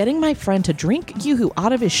them getting my friend to drink Yoo-Hoo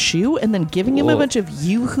out of his shoe and then giving him a bunch of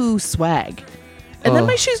Yoo-Hoo swag. And then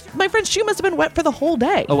my friend's shoe must have been wet for the whole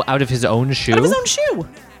day. Oh, out of his own shoe? Out of his own shoe.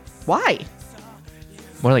 Why?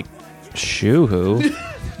 More like shoo-hoo.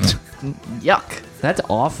 Yuck. That's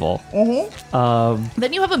awful.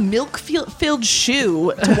 Then you have a milk-filled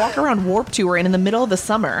shoe to walk around Warped Tour in the middle of the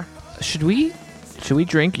summer. Should we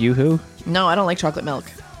drink Yoo-Hoo? No, I don't like chocolate milk.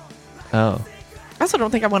 Oh. I also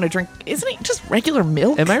don't think I want to drink. Isn't it just regular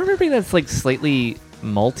milk? Am I remembering that's like slightly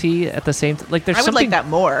malty at the same time? Like, I would like that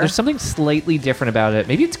more. There's something slightly different about it.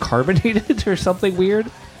 Maybe it's carbonated or something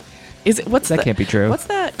weird. Is it? That can't be true. What's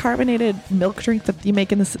that carbonated milk drink that they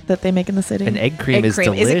make in the city? An egg cream is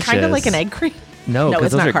delicious. Is it kind of like an egg cream? No,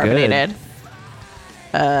 it's not carbonated.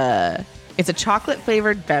 Good. It's a chocolate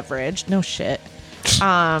flavored beverage. No shit.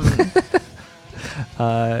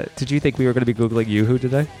 Did you think we were going to be Googling Yoo-Hoo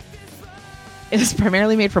today? It is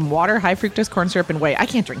primarily made from water, high fructose corn syrup, and whey. I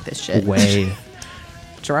can't drink this shit. Whey.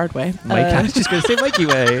 Gerard Way. I was just going to say Mikey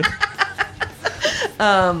Way.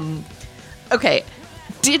 Okay.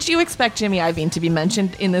 Did you expect Jimmy Iovine to be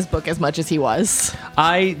mentioned in this book as much as he was?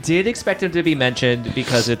 I did expect him to be mentioned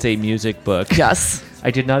because it's a music book. Yes.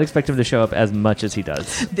 I did not expect him to show up as much as he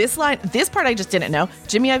does. This part I just didn't know.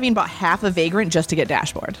 Jimmy Iovine bought half a Vagrant just to get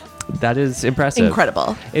Dashboard. That is impressive.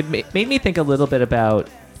 Incredible. It made me think a little bit about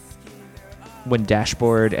when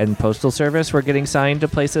Dashboard and Postal Service were getting signed to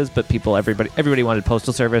places, but everybody wanted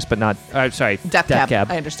Postal Service, but not. Sorry, Death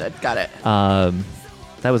Cab. I understood. Got it.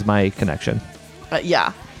 That was my connection.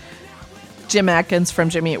 Yeah. Jim Atkins from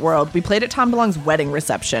Jimmy Eat World. We played at Tom DeLonge's wedding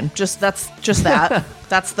reception. That's that.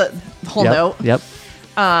 That's the whole note. Yep.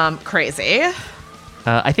 Crazy.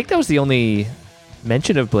 I think that was the only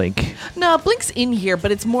mention of Blink. No, Blink's in here,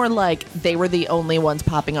 but it's more like they were the only ones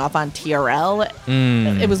popping off on TRL.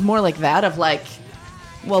 It was more like that of like,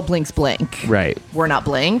 well, Blink's Blink. Right. We're not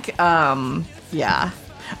Blink. Yeah.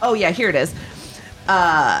 Oh, yeah, here it is.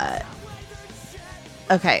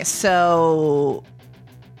 Okay, so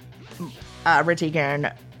Rich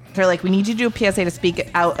Egan, they're like, we need you to do a PSA to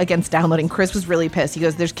speak out against downloading. Chris was really pissed. He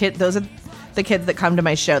goes, those are the kids that come to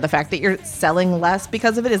my show. The fact that you're selling less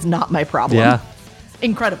because of it is not my problem. Yeah.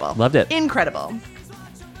 Incredible. Loved it. Incredible.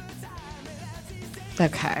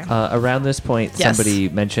 Okay. Around this point, somebody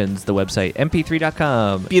mentions the website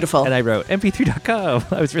mp3.com. Beautiful. And I wrote mp3.com.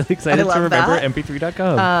 I was really excited to remember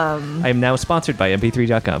mp3.com. I am now sponsored by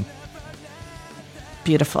mp3.com.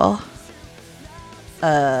 Beautiful.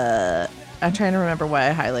 I'm trying to remember why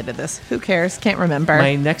I highlighted this. Who cares? Can't remember.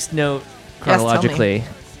 My next note chronologically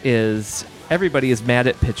is everybody is mad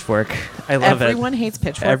at Pitchfork. I love Everyone hates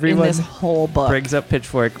Pitchfork in this whole book. Brings up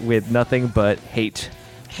Pitchfork with nothing but hate.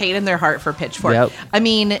 Hate in their heart for Pitchfork. Yep. I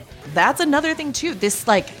mean, that's another thing too. This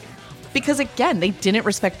because again, they didn't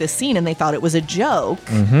respect this scene and they thought it was a joke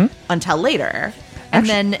until later.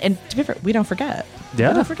 And to be fair, we don't forget. Yeah.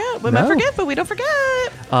 We don't forget. We might forget, but we don't forget.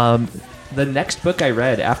 The next book I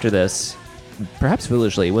read after this, perhaps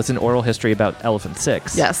foolishly, was an oral history about Elephant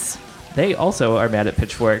Six. Yes. They also are mad at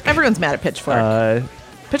Pitchfork. Everyone's mad at Pitchfork.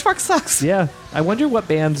 Pitchfork sucks. Yeah. I wonder what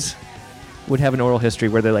bands would have an oral history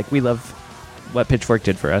where they're like, we love what Pitchfork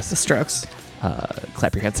did for us. The Strokes.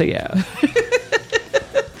 Clap your hands, say yeah.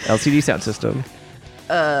 LCD Sound System.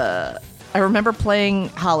 I remember playing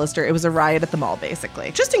Hollister. It was a riot at the mall,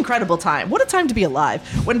 basically. Just incredible time. What a time to be alive.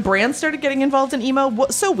 When brands started getting involved in emo,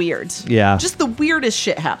 so weird. Yeah. Just the weirdest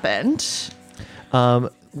shit happened.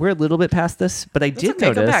 We're a little bit past this, but I did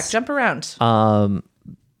notice. Go back, jump around.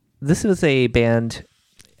 This was a band.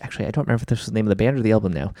 Actually, I don't remember if this was the name of the band or the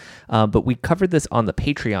album now. But we covered this on the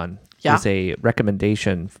Patreon. Yeah. It was a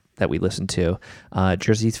recommendation that we listened to.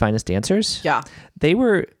 Jersey's Finest Dancers. Yeah. They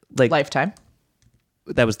were like Lifetime.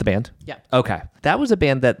 That was the band? Yeah. Okay. That was a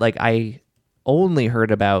band that I only heard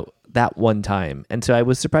about that one time. And so I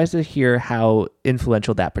was surprised to hear how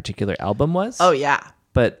influential that particular album was. Oh, yeah.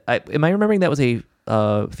 But am I remembering that was a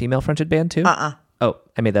female-fronted band too? Oh,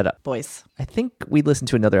 I made that up. Boys. I think we listened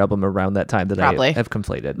to another album around that time that Probably. I have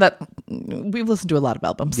conflated. We've listened to a lot of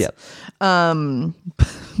albums. Yeah.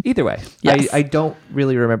 Either way, yes. I don't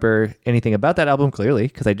really remember anything about that album, clearly,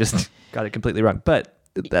 because I just got it completely wrong. But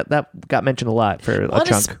that got mentioned a lot for a chunk.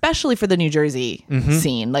 Especially for the New Jersey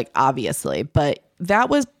scene, obviously. But that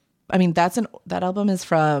was I mean, that album is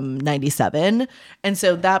from 97. And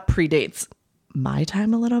so that predates my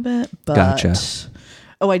time a little bit. But, gotcha.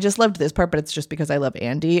 Oh, I just loved this part, but it's just because I love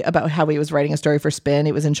Andy, about how he was writing a story for Spin.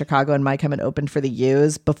 It was in Chicago and Mike Hammond opened for the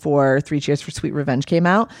U's before 3 Cheers for Sweet Revenge came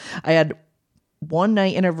out. I had one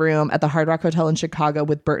night in a room at the Hard Rock Hotel in Chicago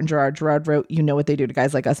with Bert and Gerard. Gerard wrote, "You know what they do to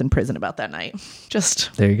guys like us in prison," about that night.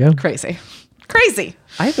 Just there you go. Crazy.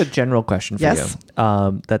 I have a general question for you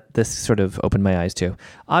that this sort of opened my eyes to.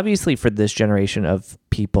 Obviously, for this generation of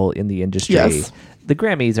people in the industry, the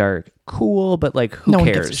Grammys are cool, but like, who cares?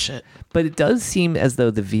 One gives a shit. But it does seem as though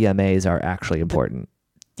the VMAs are actually important.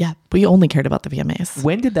 Yeah, we only cared about the VMAs.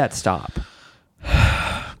 When did that stop?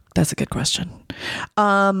 That's a good question.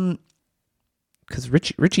 Because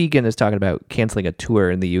Rich Egan is talking about canceling a tour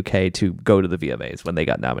in the UK to go to the VMAs when they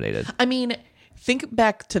got nominated. I mean, think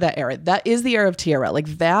back to that era. That is the era of TRL. Like,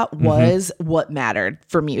 that was what mattered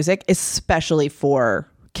for music, especially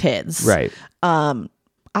for kids. Right.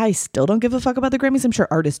 I still don't give a fuck about the Grammys. I'm sure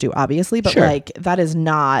artists do, obviously, but like, that is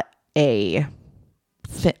not a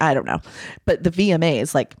thing. I don't know. But the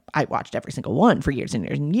VMAs, like, I watched every single one for years and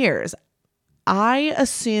years and years. I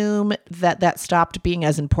assume that stopped being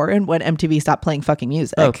as important when MTV stopped playing fucking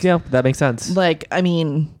music. Oh, yeah, that makes sense. Like, I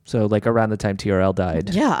mean... So, like, around the time TRL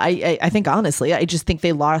died. Yeah, I think, honestly, I just think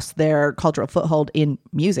they lost their cultural foothold in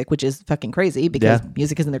music, which is fucking crazy because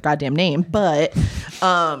music isn't their goddamn name. But,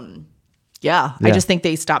 yeah, I just think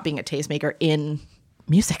they stopped being a tastemaker in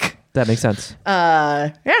music. That makes sense.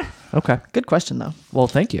 Yeah. Okay. Good question, though. Well,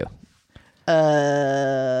 thank you.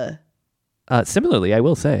 Similarly, I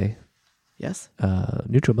will say... Yes.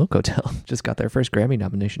 Neutral Milk Hotel just got their first Grammy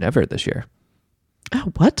nomination ever this year.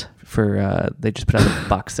 Oh, what? For they just put out a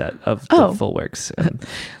box set of the full works.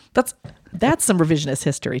 That's some revisionist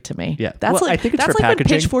history to me. Yeah, that's I think it's that's for like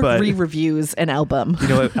packaging, when Pitchfork but... re-reviews an album. You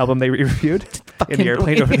know what album they re-reviewed? In the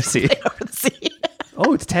Airplane Over the Sea.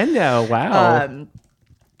 Oh, it's 10 now. Wow.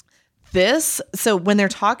 So when they're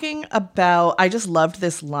talking about, I just loved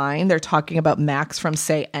this line. They're talking about Max from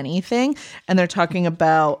Say Anything, and they're talking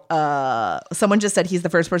about, someone just said he's the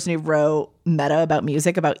first person who wrote meta about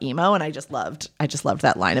music, about emo, and I just loved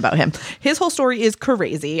that line about him. His whole story is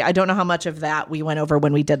crazy. I don't know how much of that we went over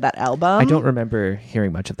when we did that album. I don't remember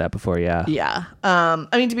hearing much of that before, yeah. Yeah. I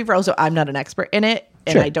mean, to be fair, also, I'm not an expert in it,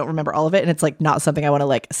 and I don't remember all of it, and it's like not something I want to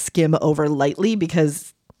like skim over lightly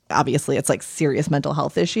because... obviously it's like serious mental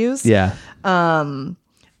health issues. Yeah.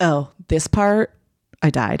 This part, I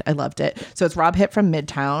died. I loved it. So it's Rob Hitt from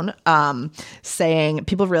Midtown saying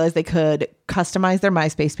people realized they could customize their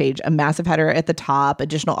MySpace page, a massive header at the top,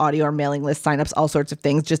 additional audio or mailing list signups, all sorts of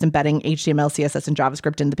things, just embedding HTML, CSS, and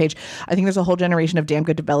JavaScript in the page. I think there's a whole generation of damn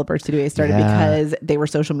good developers who started because they were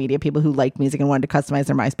social media people who liked music and wanted to customize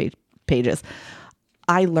their MySpace pages.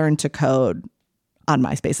 I learned to code on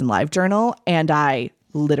MySpace and LiveJournal, and I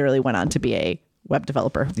literally went on to be a web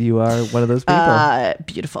developer. You are one of those people.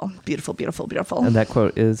 Beautiful, beautiful, beautiful, beautiful. And that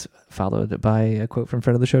quote is followed by a quote from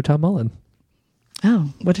friend of the show, Tom Mullen.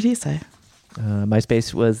 Oh, what did he say?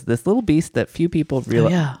 MySpace was this little beast that few people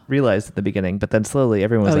realized at the beginning, but then slowly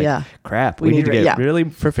everyone was crap. We need to get really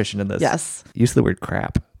proficient in this. Yes. Use the word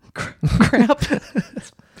crap. Crap.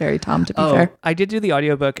 Very Tom, to be fair. I did do the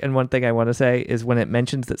audiobook, and one thing I want to say is when it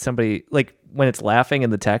mentions that somebody, like when it's laughing in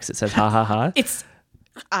the text, it says ha ha ha.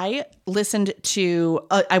 I listened to,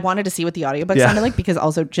 I wanted to see what the audiobook sounded like because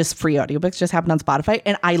also just free audiobooks just happened on Spotify.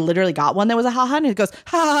 And I literally got one that was a ha-ha and it goes,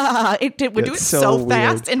 ha-ha-ha. It would do it so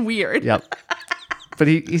fast and weird. Yep. But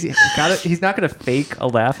he's not going to fake a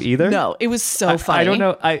laugh either. No, it was so funny. I don't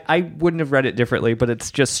know. I wouldn't have read it differently, but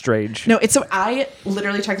it's just strange. No, I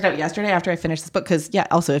literally checked it out yesterday after I finished this book because,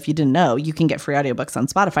 also, if you didn't know, you can get free audiobooks on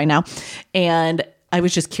Spotify now. And I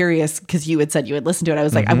was just curious because you had said you had listened to it. I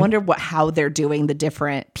was like, I wonder how they're doing the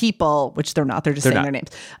different people, which they're not. They're just saying their names.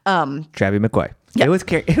 Travie McCoy. Yeah. It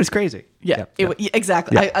was crazy. Yeah,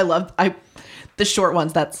 exactly. Yeah. I love the short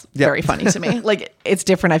ones. That's very funny to me. Like it's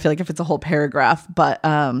different. I feel like if it's a whole paragraph, but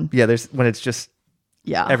there's when it's just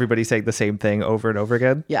everybody saying the same thing over and over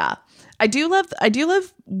again. Yeah. I do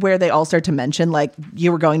love where they all start to mention like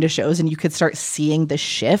you were going to shows and you could start seeing the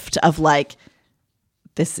shift of like,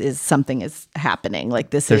 this is something is happening. Like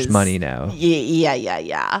there's money now.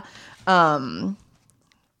 Yeah.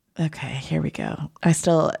 Okay, here we go.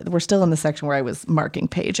 We're still in the section where I was marking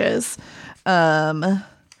pages.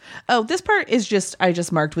 This part is I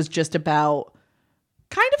just marked was just about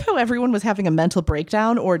kind of how everyone was having a mental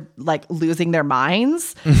breakdown or like losing their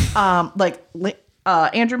minds. Andrew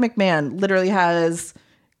McMahon literally has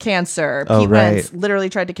cancer. Pete Wentz literally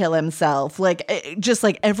tried to kill himself. Like, just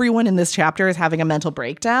like everyone in this chapter is having a mental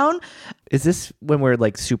breakdown. Is this when we're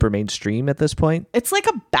like super mainstream at this point? It's like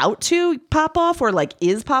about to pop off, or like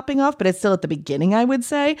is popping off, but it's still at the beginning, I would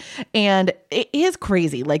say. And it is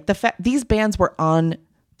crazy. Like the fact these bands were on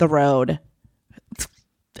the road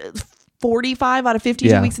 45 out of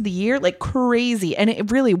 52 weeks of the year, like crazy. And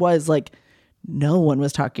it really was like no one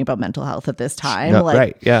was talking about mental health at this time. No, like,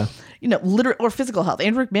 right. Yeah. You know, literally, or physical health.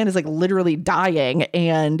 Andrew McMahon is like literally dying,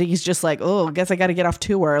 and he's just like, oh, I guess I got to get off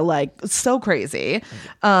tour. Like, so crazy.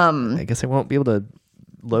 I guess I won't be able to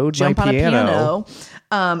load jump my piano.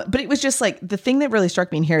 But it was just like the thing that really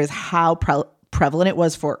struck me in here is how prevalent it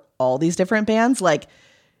was for all these different bands. Like,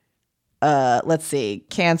 let's see,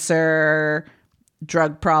 cancer,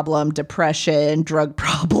 drug problem, depression, drug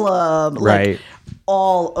problem, like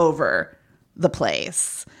all over the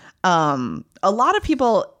place. A lot of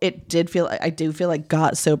people, I do feel like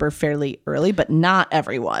got sober fairly early, but not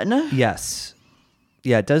everyone. Yes.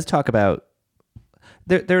 Yeah, it does talk about,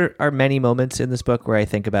 there are many moments in this book where I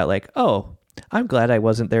think about like, oh, I'm glad I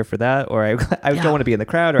wasn't there for that, or I don't want to be in the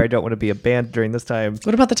crowd, or I don't want to be a band during this time.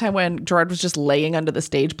 What about the time when Gerard was just laying under the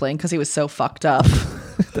stage playing because he was so fucked up?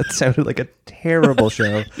 That sounded like a terrible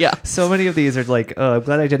show. Yeah. So many of these are like, oh, I'm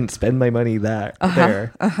glad I didn't spend my money there.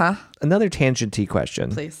 Another tangent-y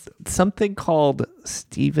question. Please. Something called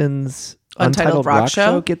Steven's Untitled Rock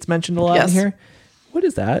Show gets mentioned a lot in here. What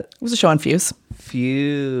is that? It was a show on Fuse.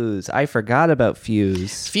 Fuse. I forgot about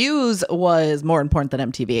Fuse. Fuse was more important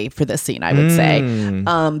than MTV for this scene, I would say,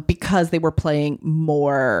 because they were playing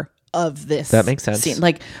more of this. That makes sense. Scene.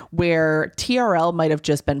 Like where TRL might have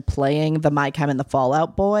just been playing the My Chem and the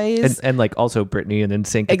Fallout Boys, and like also Britney and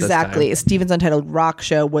NSYNC. Exactly. Steven's Untitled Rock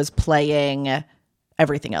Show was playing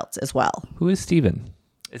everything else as well. Who is Steven?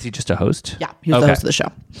 Is he just a host? Yeah, he was the host of the show.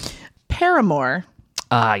 Paramore.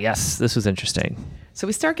 Ah, yes. This was interesting. So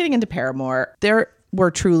we start getting into Paramore. There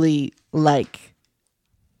were truly like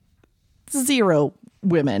 0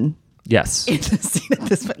 women. Yes. In the scene at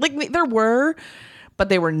this point. Like there were, but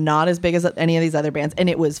they were not as big as any of these other bands. And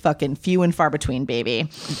it was fucking few and far between, baby.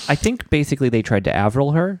 I think basically they tried to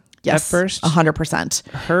Avril her at first. 100%.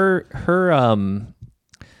 Her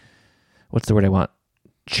what's the word I want?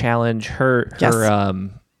 Challenge her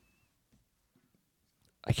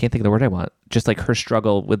I can't think of the word I want. Just like her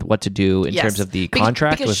struggle with what to do in terms of the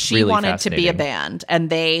contract was she really wanted to be a band and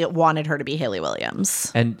they wanted her to be Hayley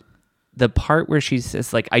Williams. And the part where she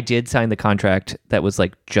says like, I did sign the contract that was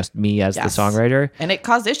like just me as the songwriter. And it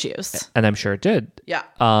caused issues. And I'm sure it did. Yeah.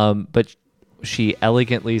 But she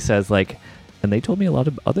elegantly says like, and they told me a lot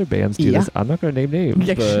of other bands do this. I'm not going to name names.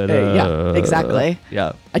 Yeah, exactly.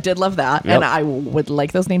 Yeah. I did love that. Yep. And I would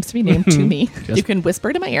like those names to be named to me. You can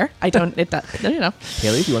whisper it in my ear. I don't, you know.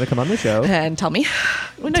 Hayley, if you want to come on the show. And tell me.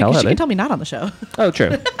 Well, no, because you can tell me not on the show. Oh,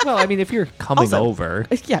 true. Well, I mean, if you're coming over.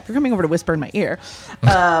 Yeah, if you're coming over to whisper in my ear.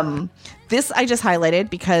 This I just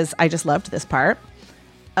highlighted because I just loved this part.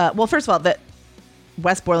 Well, first of all, that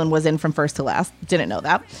Wes Borland was in from first to last. Didn't know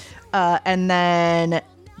that. And then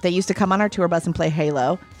they used to come on our tour bus and play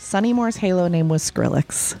Halo. Sonny Moore's Halo name was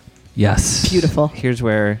Skrillex. Yes. Beautiful. Here's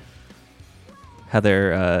where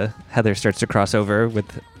Heather starts to cross over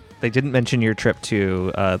with... They didn't mention your trip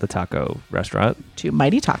to the taco restaurant. To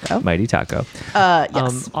Mighty Taco. Mighty Taco.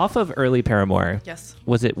 Yes. Off of early Paramore. Yes.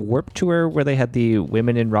 Was it Warped Tour where they had the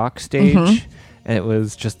Women in Rock stage? Mm-hmm. And it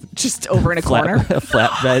was just over in a corner? A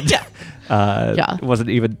flatbed. Yeah. It wasn't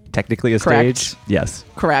even technically a stage. Yes.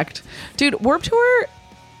 Correct. Dude, Warped Tour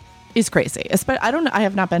is crazy. I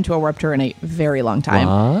have not been to a Warped Tour in a very long time.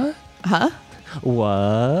 What? Huh?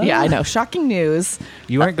 What? Yeah, I know. Shocking news.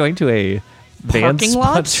 You aren't going to a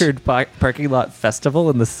band-sponsored parking lot festival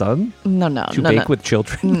in the sun? No. To bake with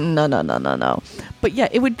children? No. But yeah,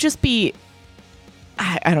 it would just be...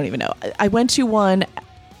 I don't even know. I went to one...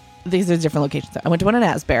 These are different locations. I went to one in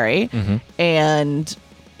Asbury, and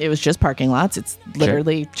it was just parking lots. It's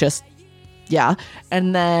literally just... Yeah.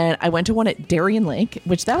 And then I went to one at Darien Lake,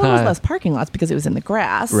 which that one was less parking lots because it was in the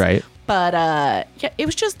grass. Right. But yeah, it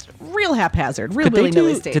was just real haphazard, real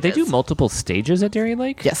willy-nilly stages. Did they do multiple stages at Darien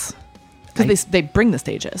Lake? Yes. Because they bring the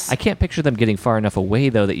stages. I can't picture them getting far enough away,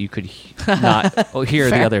 though, that you could not hear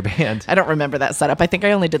the other band. I don't remember that setup. I think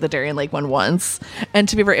I only did the Darien Lake one once. And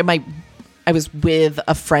to be fair, I was with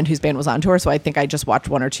a friend whose band was on tour, so I think I just watched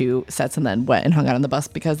 1 or 2 sets and then went and hung out on the bus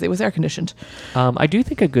because it was air conditioned. I do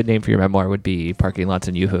think a good name for your memoir would be Parking Lots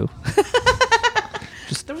and Yoo-Hoo.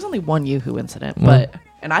 There was only one Yoo-Hoo incident,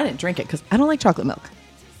 and I didn't drink it because I don't like chocolate milk.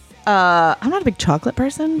 I'm not a big chocolate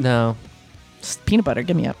person. No. Just peanut butter,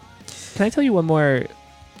 give me up. Can I tell you one more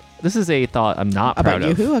This is a thought I'm not proud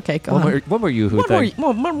of. About Yoo-hoo? Okay, go on. One more Yoo-hoo thing.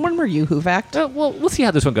 One more Yoo-hoo fact. Well, we'll see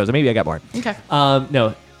how this one goes. Maybe I got more. Okay.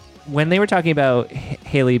 No, when they were talking about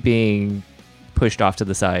Haley being pushed off to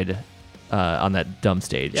the side on that dumb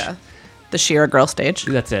stage. Yeah. The Shira Girl stage.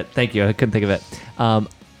 That's it. Thank you. I couldn't think of it.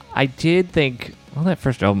 I did think, well, that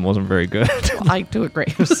first album wasn't very good. I do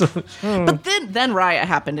agree. But then Riot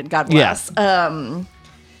happened, and God bless. Yeah.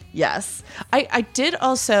 Yes. I did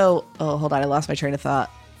also... Oh, hold on. I lost my train of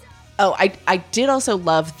thought. Oh, I did also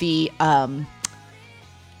love the...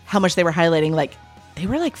 how much they were highlighting, like, they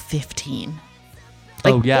were like 15.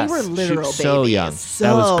 Like, yes. They were literal babies. So young.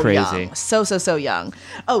 That was crazy. Young. So young.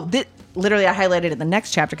 Oh, literally, I highlighted in the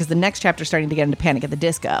next chapter, because the next chapter is starting to get into Panic at the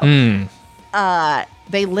Disco.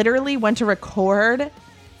 They literally went to record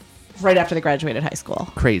right after they graduated high school.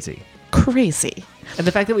 Crazy. And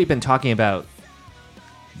the fact that we've been talking about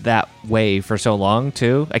that way for so long,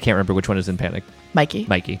 too. I can't remember which one is in Panic. Mikey.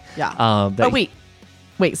 Yeah.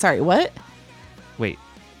 Wait. Sorry, what? Wait.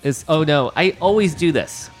 No. I always do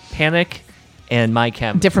this. Panic and My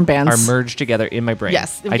Chem different bands are merged together in my brain.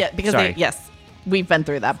 Yes, we've been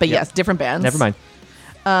through that. But yes, different bands. Never mind.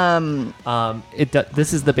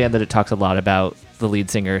 This is the band that it talks a lot about the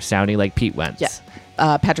lead singer sounding like Pete Wentz.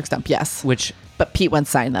 Yeah. Patrick Stump. Yes. But Pete Wentz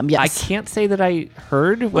signed them. Yes. I can't say that I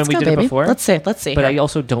heard when we did it before. Let's see. But I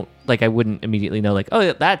also don't I wouldn't immediately know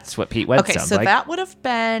oh, that's what Pete Wentz sounds like. Okay, so that would have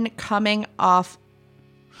been coming off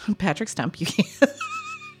Patrick Stump.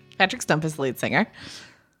 Patrick Stump is the lead singer.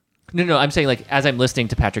 No, I'm saying as I'm listening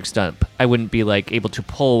to Patrick Stump, I wouldn't be able to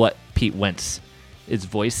pull what Pete Wentz's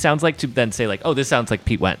voice sounds like to then say oh, this sounds like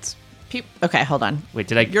Pete Wentz. Okay, hold on. Wait,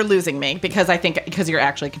 did I? You're losing me because you're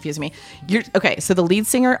actually confusing me. Okay. So the lead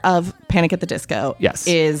singer of Panic at the Disco,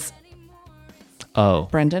 is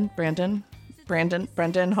Brendan.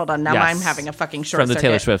 Hold on. Now I'm having a fucking short from the circuit.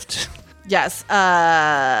 Taylor Swift. Yes.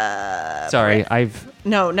 Sorry,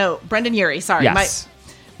 No. Brendan Urie. Sorry. Yes.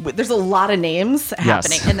 There's a lot of names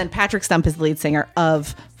happening, and then Patrick Stump is the lead singer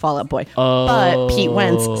of Fall Out Boy. But Pete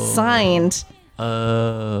Wentz signed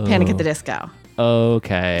Panic at the Disco.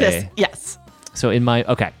 Okay. Yes. So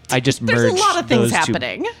I just merged. There's a lot of things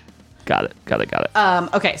happening. Got it.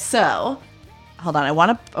 Okay, so hold on. I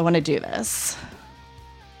want to do this.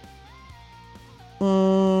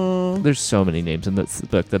 There's so many names in this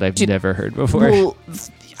book that I've never heard before. Well,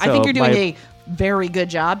 I think you're doing a very good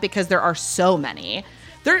job because there are so many.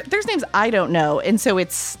 There's names I don't know, and so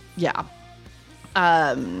it's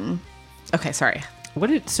okay, sorry.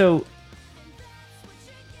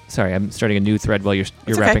 Sorry, I'm starting a new thread while you're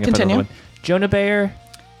wrapping up another one. Jonah Bayer,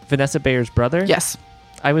 Vanessa Bayer's brother. Yes.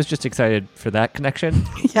 I was just excited for that connection.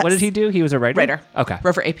 Yes. What did he do? He was a writer? Okay.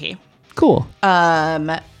 Wrote for AP. Cool.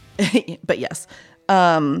 But yes.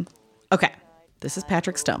 Okay. This is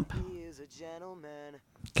Patrick Stump.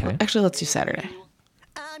 Okay. Actually, let's do Saturday.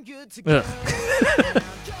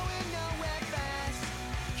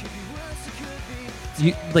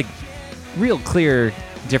 You real clear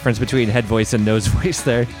difference between head voice and nose voice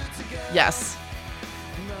there. Yes.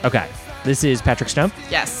 Okay. This is Patrick Stump?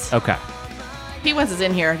 Yes. Okay. Pete Wentz is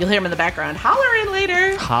in here. You'll hear him in the background. Hollering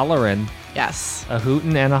later. Hollering. Yes. A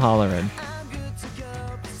hootin' and a hollering.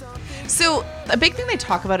 So a big thing they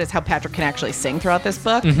talk about is how Patrick can actually sing throughout this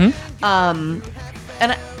book. Mm-hmm.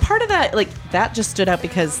 And part of that, that just stood out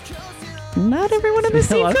because not everyone in the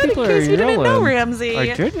scene could, in case you didn't know, Ramsey.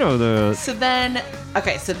 I did know that. So then,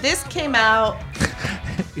 okay, so this came out.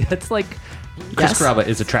 It's like Chris Carrabba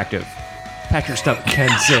is attractive. Patrick Stump can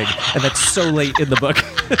sing, and that's so late in the book.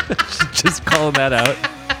 Just calling that out.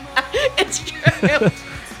 It's true.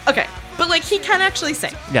 Okay, but he can actually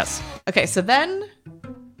sing. Yes. Okay, so then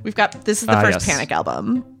we've got, this is the first Panic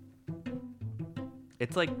album.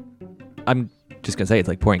 It's I'm just gonna say it's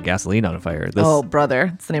like pouring gasoline on a fire. Oh,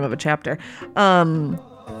 brother, it's the name of a chapter. I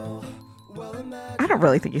don't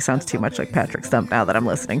really think he sounds too much like Patrick Stump now that I'm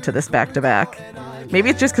listening to this back to back. Maybe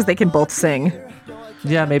it's just because they can both sing.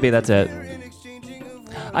 Yeah, maybe that's it.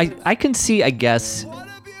 I can see, I guess,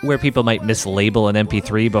 where people might mislabel an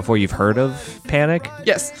MP3 before you've heard of Panic.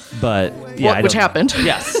 Yes. But yeah, which happened.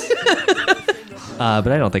 Yes. But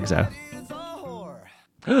I don't think so.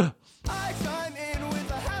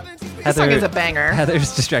 This song is a banger.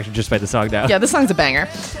 Heather's distracted just by the song now. Yeah, this song's a banger.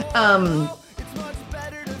 But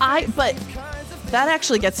that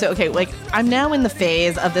actually gets to, okay, I'm now in the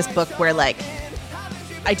phase of this book where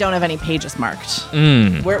I don't have any pages marked.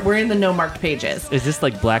 We're in the no marked pages. Is this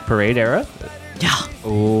Black Parade era? Yeah.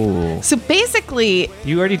 Oh. So basically,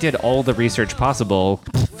 you already did all the research possible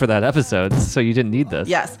for that episode, so you didn't need this.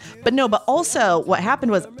 Yes. But also what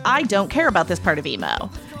happened was I don't care about this part of emo.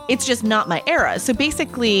 It's just not my era. So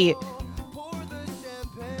basically,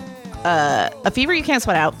 A Fever You Can't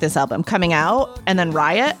Sweat Out, this album coming out, and then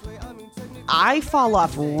Riot, I fall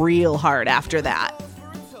off real hard after that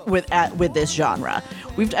with this genre.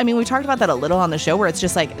 We talked about that a little on the show, where it's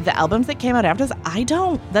just like the albums that came out after this,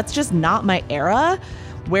 that's just not my era.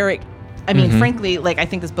 Frankly, like, I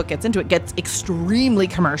think this book gets into it, gets extremely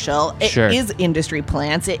commercial. It is industry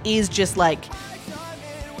plants. It is just like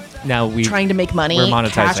now trying to make money,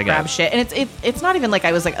 cash grab shit. And it's not even like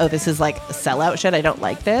I was like, oh, this is like sellout shit. I don't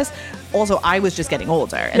like this. Also, I was just getting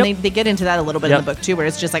older. And they get into that a little bit in the book too, where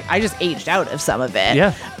it's just like, I just aged out of some of it.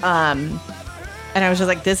 Yeah. And I was just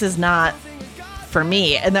like, this is not for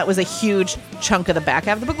me. And that was a huge chunk of the back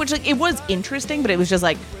half of the book, which, like, it was interesting, but it was just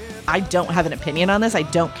like, I don't have an opinion on this. I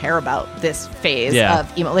don't care about this phase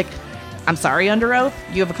of emo. Like, I'm sorry, Under Oath,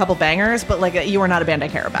 you have a couple bangers, but like, you are not a band I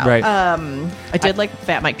care about. Right. I did like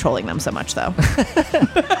Fat Mike trolling them so much, though.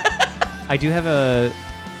 I do have a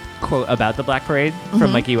quote about the Black Parade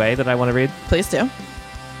from Mikey Way that I want to read. Please do.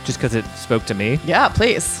 Just because it spoke to me. Yeah,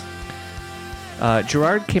 please.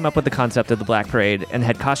 Gerard came up with the concept of the Black Parade and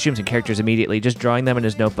had costumes and characters immediately, just drawing them in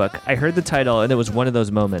his notebook. I heard the title, and it was one of those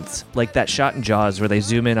moments, like that shot in Jaws where they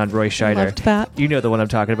zoom in on Roy Scheider. Loved that. You know the one I'm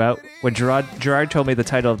talking about. When Gerard told me the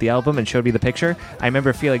title of the album and showed me the picture, I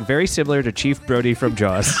remember feeling very similar to Chief Brody from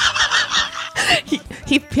Jaws.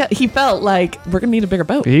 he felt like, we're going to need a bigger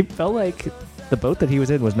boat. He felt like the boat that he was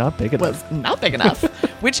in was not big enough. Was not big enough.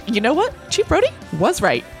 Which, you know what? Chief Brody was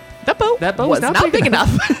right. That boat was not big enough.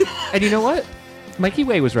 And you know what? Mikey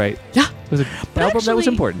Way was right. Yeah. It was an album that was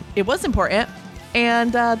important. It was important.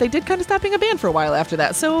 And they did kind of stop being a band for a while after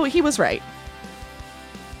that. So he was right.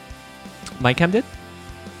 Mike Hem did?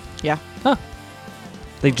 Yeah. Huh.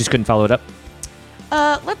 They just couldn't follow it up?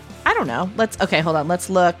 I don't know. Okay, hold on. Let's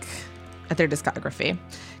look at their discography.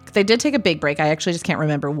 They did take a big break. I actually just can't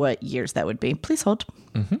remember what years that would be. Please hold.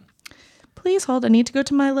 Mm-hmm. Please hold. I need to go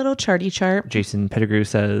to my little charty chart. Jason Pettigrew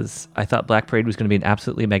says, I thought Black Parade was going to be an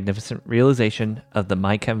absolutely magnificent realization of the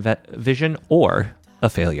Mike Hem vision or a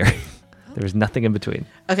failure. There was nothing in between.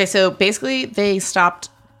 Okay, so basically they stopped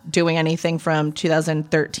doing anything from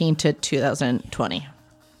 2013 to 2020.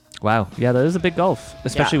 Wow. Yeah, that is a big gulf,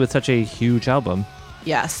 especially with such a huge album.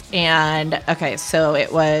 Yes. And, okay, so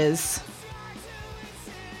it was...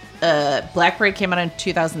 Black Parade came out in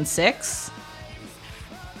 2006.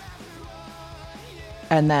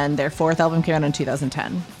 And then their fourth album came out in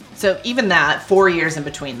 2010. So even that, 4 years in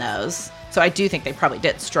between those. So I do think they probably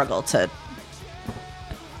did struggle to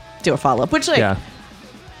do a follow-up, which, like,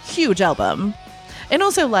 huge album. And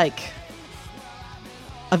also, like,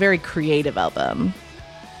 a very creative album.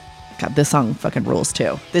 God, this song fucking rules,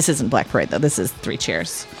 too. This isn't Black Parade, though. This is Three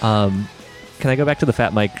Cheers. Can I go back to the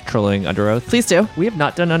Fat Mike trolling Under Oath? Please do. We have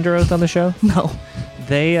not done Under Oath on the show. No.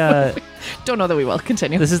 They don't know that we will.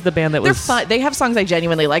 Continue. This is the band that was... They're fun. They have songs I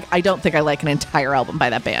genuinely like. I don't think I like an entire album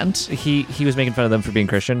by that band. He was making fun of them for being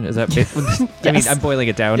Christian. Is that... Yes. I mean, I'm boiling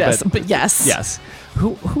it down. Yes, but yes. Yes.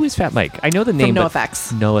 Who is Fat Mike? I know the name. From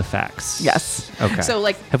NoFX. NoFX. Yes. Okay. So,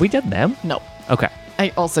 like... Have we done them? No. Okay. I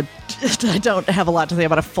also... I don't have a lot to say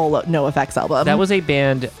about a full NoFX album. That was a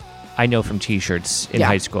band... I know from T-shirts in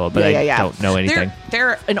high school, but I don't know anything.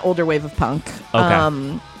 They're an older wave of punk.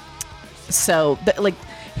 Okay. So, like,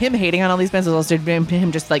 him hating on all these bands is also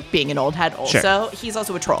him just, like, being an old head also. Sure. He's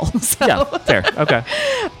also a troll. So. Yeah, fair. Okay.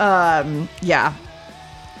 Yeah.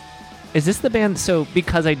 Is this the band? So,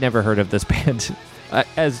 because I'd never heard of this band,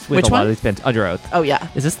 as with lot of these bands, Under Oath. Oh, yeah.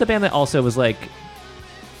 Is this the band that also was, like,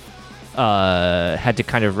 had to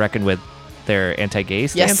kind of reckon with their anti-gay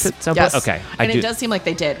stance at some point? Okay. And it does seem like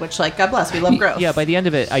they did, which, like, God bless, we love growth. Yeah, by the end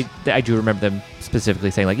of it, I do remember them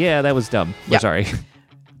specifically saying, like, yeah, that was dumb. We're sorry.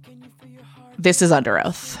 This is Under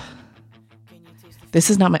Oath.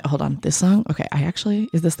 This is not my... Hold on. This song? Okay,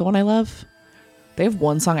 is this the one I love? They have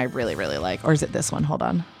one song I really, really like. Or is it this one? Hold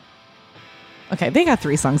on. Okay, they got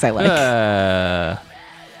 3 songs I like.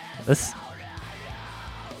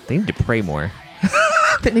 They need to pray more.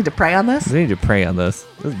 They need to pray on this? They need to pray on this.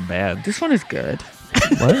 This is bad. This one is good.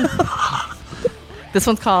 What? This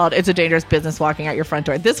one's called It's a Dangerous Business Walking Out Your Front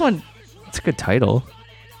Door. This one... It's a good title.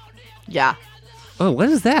 Yeah. Oh, what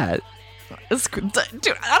is that?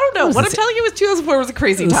 Dude, I don't know. What I'm telling you is 2004 was a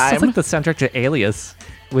crazy time. It's like the soundtrack to Alias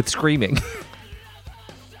with screaming.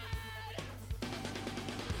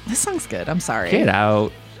 This song's good. I'm sorry. Get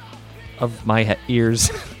out of my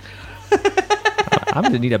ears. I'm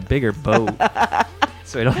going to need a bigger boat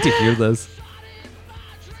so I don't have to hear this.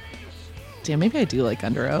 Damn, maybe I do like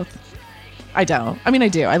Under Oath. I don't. I mean, I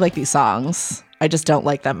do. I like these songs. I just don't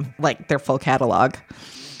like them, like their full catalog.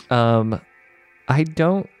 I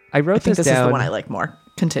don't. I wrote this down. This is the one I like more.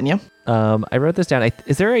 Continue. I wrote this down.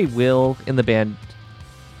 Is there a Will in the band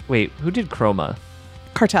Wait, who did Chroma?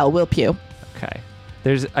 Cartel, Will Pugh. Okay.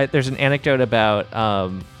 There's an anecdote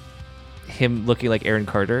about him looking like Aaron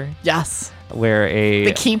Carter. Yes. Where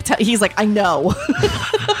he's like, I know.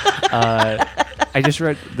 I just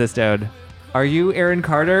wrote this down. Are you Aaron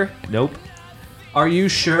Carter? Nope. Are you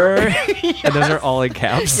sure? Yes. And those are all in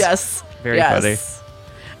caps. Yes. Very funny.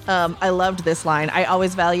 I loved this line. I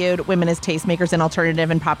always valued women as tastemakers in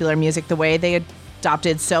alternative and popular music. The way they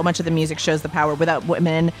adopted so much of the music shows the power. Without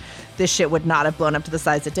women, this shit would not have blown up to the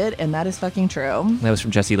size it did. And that is fucking true. That was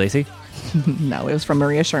from Jessie Lacey? No, it was from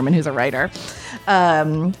Maria Sherman, who's a writer.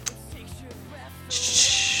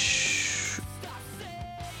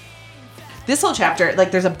 This whole chapter,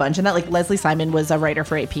 like, there's a bunch in that. Like, Leslie Simon was a writer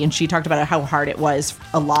for AP, and she talked about how hard it was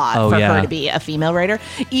for her to be a female writer.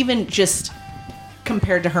 Even just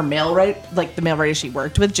compared to her male writer, like the male writer she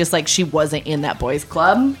worked with, just like she wasn't in that boys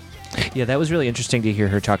club. Yeah, that was really interesting to hear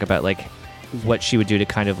her talk about, like, what she would do to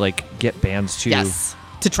kind of, like, get bands to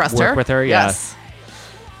to trust work with her. Yeah. Yes.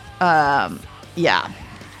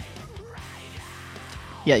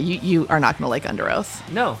 Yeah, you are not going to like Under Oath.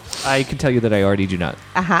 No, I can tell you that I already do not.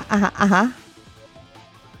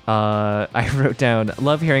 I wrote down,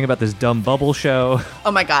 love hearing about this dumb Bubble show.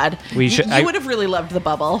 Oh my God. You would have really loved the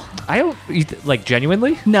Bubble. I don't, like,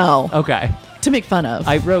 genuinely? No. Okay. To make fun of.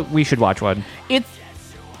 I wrote, we should watch one. It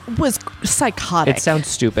was psychotic. It sounds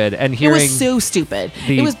stupid. And it was so stupid.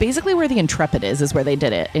 It was basically where the Intrepid is where they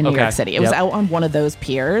did it in New York City. It was out on one of those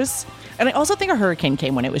piers. And I also think a hurricane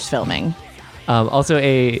came when it was filming. I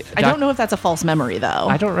don't know if that's a false memory, though.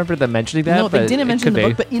 I don't remember them mentioning that. No, they didn't mention the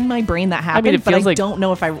book, but in my brain that happened. I don't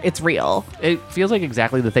know if it's real. It feels like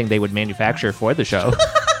exactly the thing they would manufacture for the show.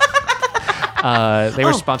 They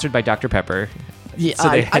were sponsored by Dr. Pepper. Yeah, so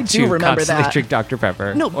they had I do remember constantly that. drink Dr.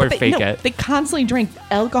 Pepper or fake it. They constantly drank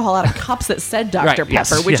alcohol out of cups that said Dr.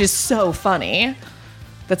 Pepper, which is so funny.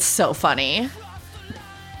 That's so funny.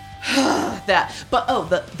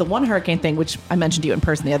 The one hurricane thing, which I mentioned to you in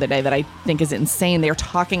person the other day, that I think is insane. They were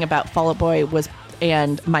talking about Fall Out Boy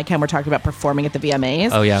and Mike Hem were talking about performing at the VMAs.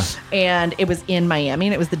 Oh yeah, and it was in Miami,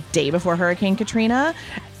 and it was the day before Hurricane Katrina.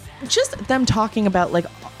 Just them talking about like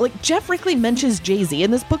Jeff Rickley mentions Jay-Z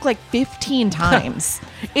in this book like 15 times.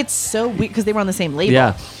 It's so weird because they were on the same label.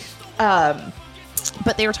 Yeah.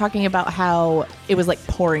 But they were talking about how it was like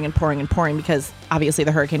pouring and pouring and pouring because obviously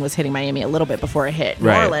the hurricane was hitting Miami a little bit before it hit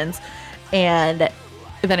New Orleans. And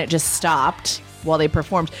then it just stopped while they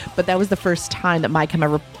performed. But that was the first time that Mike Hem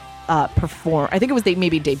ever performed. I think it was they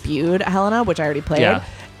maybe debuted Helena, which I already played. Yeah.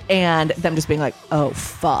 And them just being like, oh,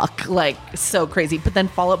 fuck. Like, so crazy. But then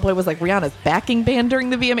Fall Out Boy was like Rihanna's backing band during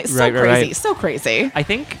the VMA. So crazy. Right. So crazy. I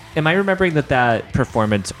think, am I remembering that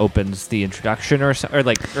performance opens the introduction or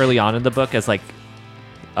like early on in the book as like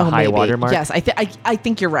a high watermark? Yes, I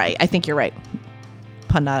think you're right. I think you're right.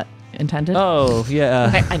 Pun not intended. Oh,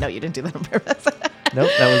 yeah. I know you didn't do that on purpose.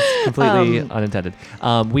 Nope, that was completely unintended.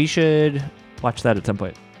 We should watch that at some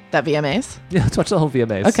point. That VMAs? Yeah, let's watch the whole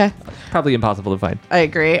VMAs. Okay. Probably impossible to find. I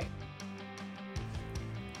agree.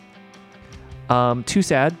 Too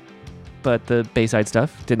sad, but the Bayside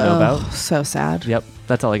stuff didn't know about. So sad. Yep,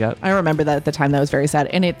 that's all I got. I remember that at the time. That was very sad.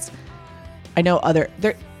 And I know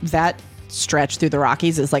that stretch through the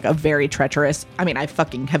Rockies is like a very treacherous. I mean, I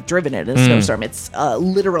fucking have driven it in a snowstorm. It's a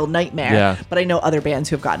literal nightmare. Yeah. But I know other bands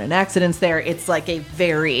who have gotten in accidents there. It's like a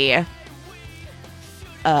very...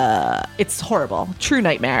 it's horrible. True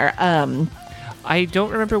nightmare. I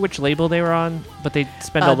don't remember which label they were on, but they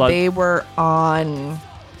spent a lot. They were on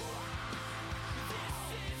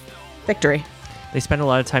Victory. They spent a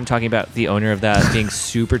lot of time talking about the owner of that being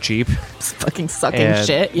super cheap, fucking sucking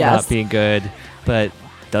shit. Yes, not being good, but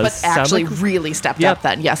actually really stepped up.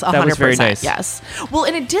 Then yes, 100%. That was very nice. Yes. Well,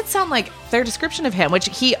 and it did sound like their description of him, which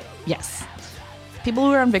yes. People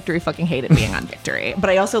who are on Victory fucking hated being on Victory.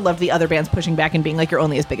 But I also love the other bands pushing back and being like, you're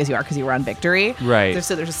only as big as you are because you were on Victory. Right.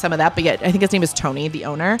 So there's some of that. But yet, I think his name is Tony, the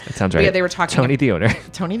owner. That sounds right. Yeah, they were talking Tony, the owner.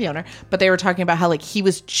 Tony, the owner. But they were talking about how like he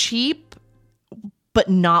was cheap, but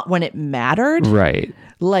not when it mattered. Right.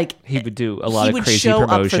 Like he would do a lot of crazy show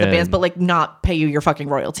promotion. Up for the bands, but like not pay you your fucking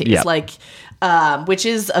royalties. Yep. Like, which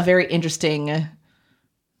is a very interesting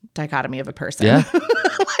dichotomy of a person. Yeah.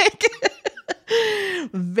 Like...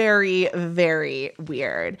 very, very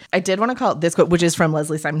weird. I did want to call it this quote, which is from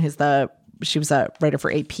Leslie Simon, she was a writer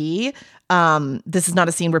for AP. This is not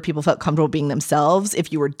a scene where people felt comfortable being themselves.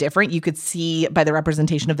 If you were different, you could see by the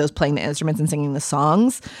representation of those playing the instruments and singing the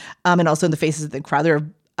songs, and also in the faces of the crowd. There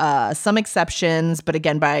are some exceptions, but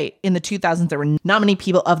again, in the 2000s, there were not many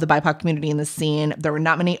people of the BIPOC community in the scene. There were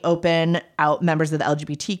not many open out members of the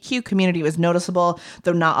LGBTQ community. It was noticeable,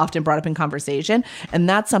 though not often brought up in conversation. And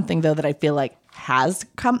that's something, though, that I feel like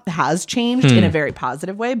has changed in a very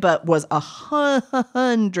positive way, but was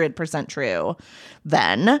 100% true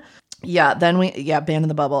then. Yeah, then Band in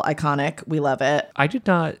the Bubble, iconic. We love it. I did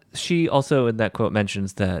not. She also in that quote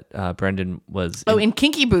mentions that Brendan was in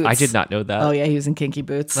Kinky Boots. I did not know that. Oh yeah, he was in Kinky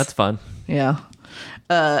Boots. That's fun. Yeah.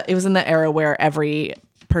 It was in the era where every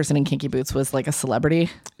person in Kinky Boots was like a celebrity.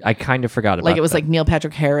 I kind of forgot about it was like Neil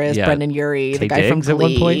Patrick Harris, Brendan Urie, the guy Diggs from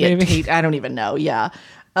Glee. At one point, maybe? I don't even know. Yeah.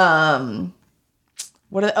 I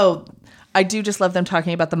do just love them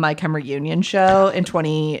talking about the My Chem reunion show in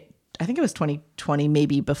 2020,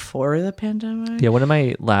 maybe before the pandemic. Yeah, one of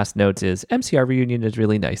my last notes is MCR reunion is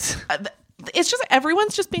really nice. It's just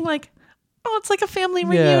everyone's just being like, oh, it's like a family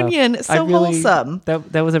reunion. It's so wholesome.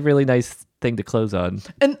 That was a really nice thing to close on.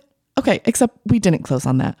 And okay, except we didn't close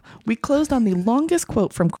on that. We closed on the longest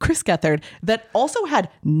quote from Chris Gethard that also had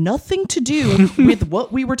nothing to do with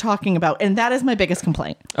what we were talking about. And that is my biggest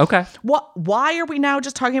complaint. Okay. Why are we now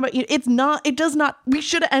just talking about, it does not, we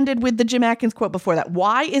should have ended with the Jim Atkins quote before that.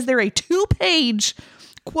 Why is there a 2-page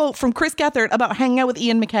quote from Chris Gethard about hanging out with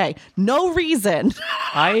Ian MacKaye? No reason.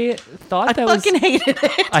 I thought I fucking hated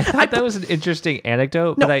it. I thought that was an interesting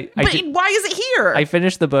anecdote. No, but why is it here? I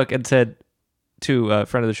finished the book and said to a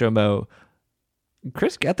friend of the show, Mo,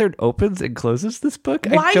 Chris Gethard opens and closes this book?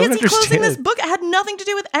 Why is he closing this book? It had nothing to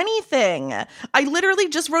do with anything. I literally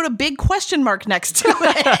just wrote a big question mark next to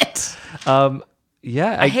it.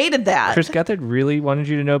 Yeah. I hated that. Chris Gethard really wanted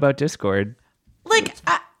you to know about Discord. Like,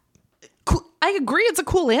 I agree it's a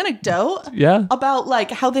cool anecdote. Yeah. About like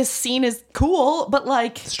how this scene is cool, but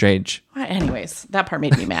like... strange. Anyways, that part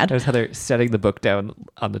made me mad. That was Heather setting the book down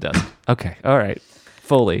on the desk. Okay. All right.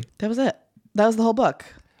 Fully. That was it. That was the whole book.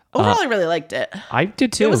 Overall, I really liked it. I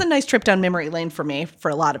did too. It was a nice trip down memory lane for me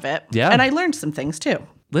for a lot of it. Yeah. And I learned some things too.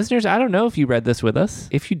 Listeners, I don't know if you read this with us.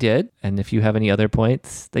 If you did, and if you have any other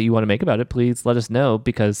points that you want to make about it, please let us know,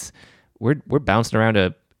 because we're bouncing around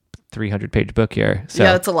a 300-page book here. So,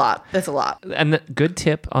 yeah, that's a lot. That's a lot. And the good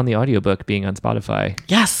tip on the audiobook being on Spotify.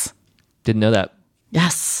 Yes. Didn't know that.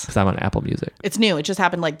 Yes. Because I'm on Apple Music. It's new. It just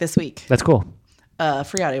happened like this week. That's cool.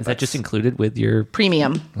 Free audiobooks. Is that just included with your...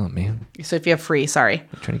 premium? Oh, man. So if you have free, sorry.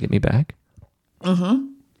 You're trying to get me back?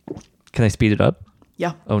 Mm-hmm. Can I speed it up?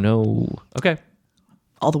 Yeah. Oh, no. Okay.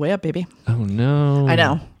 All the way up, baby. Oh, no. I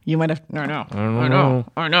know. You might have... I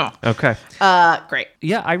know. Okay. Great.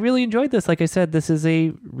 Yeah, I really enjoyed this. Like I said, this is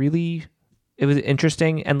it was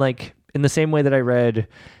interesting, and like in the same way that I read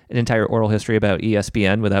an entire oral history about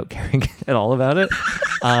ESPN without caring at all about it.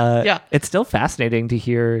 Yeah. It's still fascinating to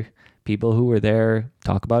hear people who were there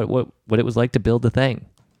talk about what it was like to build the thing.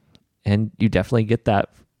 And you definitely get that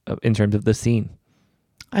in terms of the scene.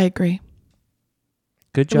 I agree.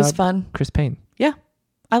 Good job. It was fun. Chris Payne. Yeah.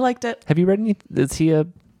 I liked it. Have you read any? Is he a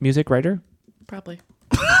music writer? Probably.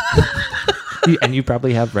 And you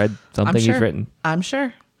probably have read something he's written. I'm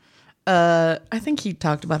sure. I think he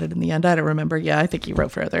talked about it in the end. I don't remember. Yeah, I think he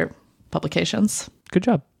wrote for other publications. Good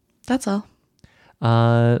job. That's all.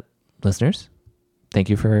 Listeners, thank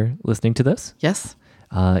you for listening to this. Yes.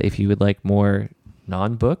 If you would like more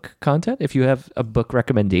non-book content, if you have a book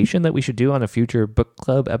recommendation that we should do on a future book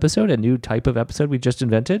club episode, a new type of episode we just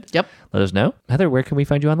invented, yep, let us know. Heather, where can we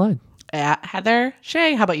find you online? At Heather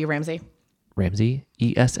Shea. How about you, Ramsey?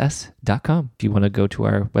 RamseyESS.com. If you want to go to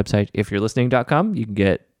our website, ifyou'relistening.com, you can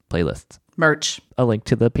get playlists, merch, a link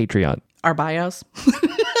to the Patreon, our bios,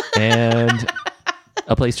 and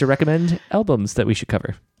a place to recommend albums that we should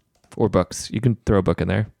cover, or books. You can throw a book in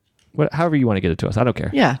there. However you want to get it to us. I don't care.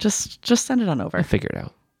 Yeah, just send it on over. I'll figure it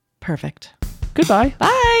out. Perfect. Goodbye.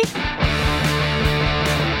 Bye.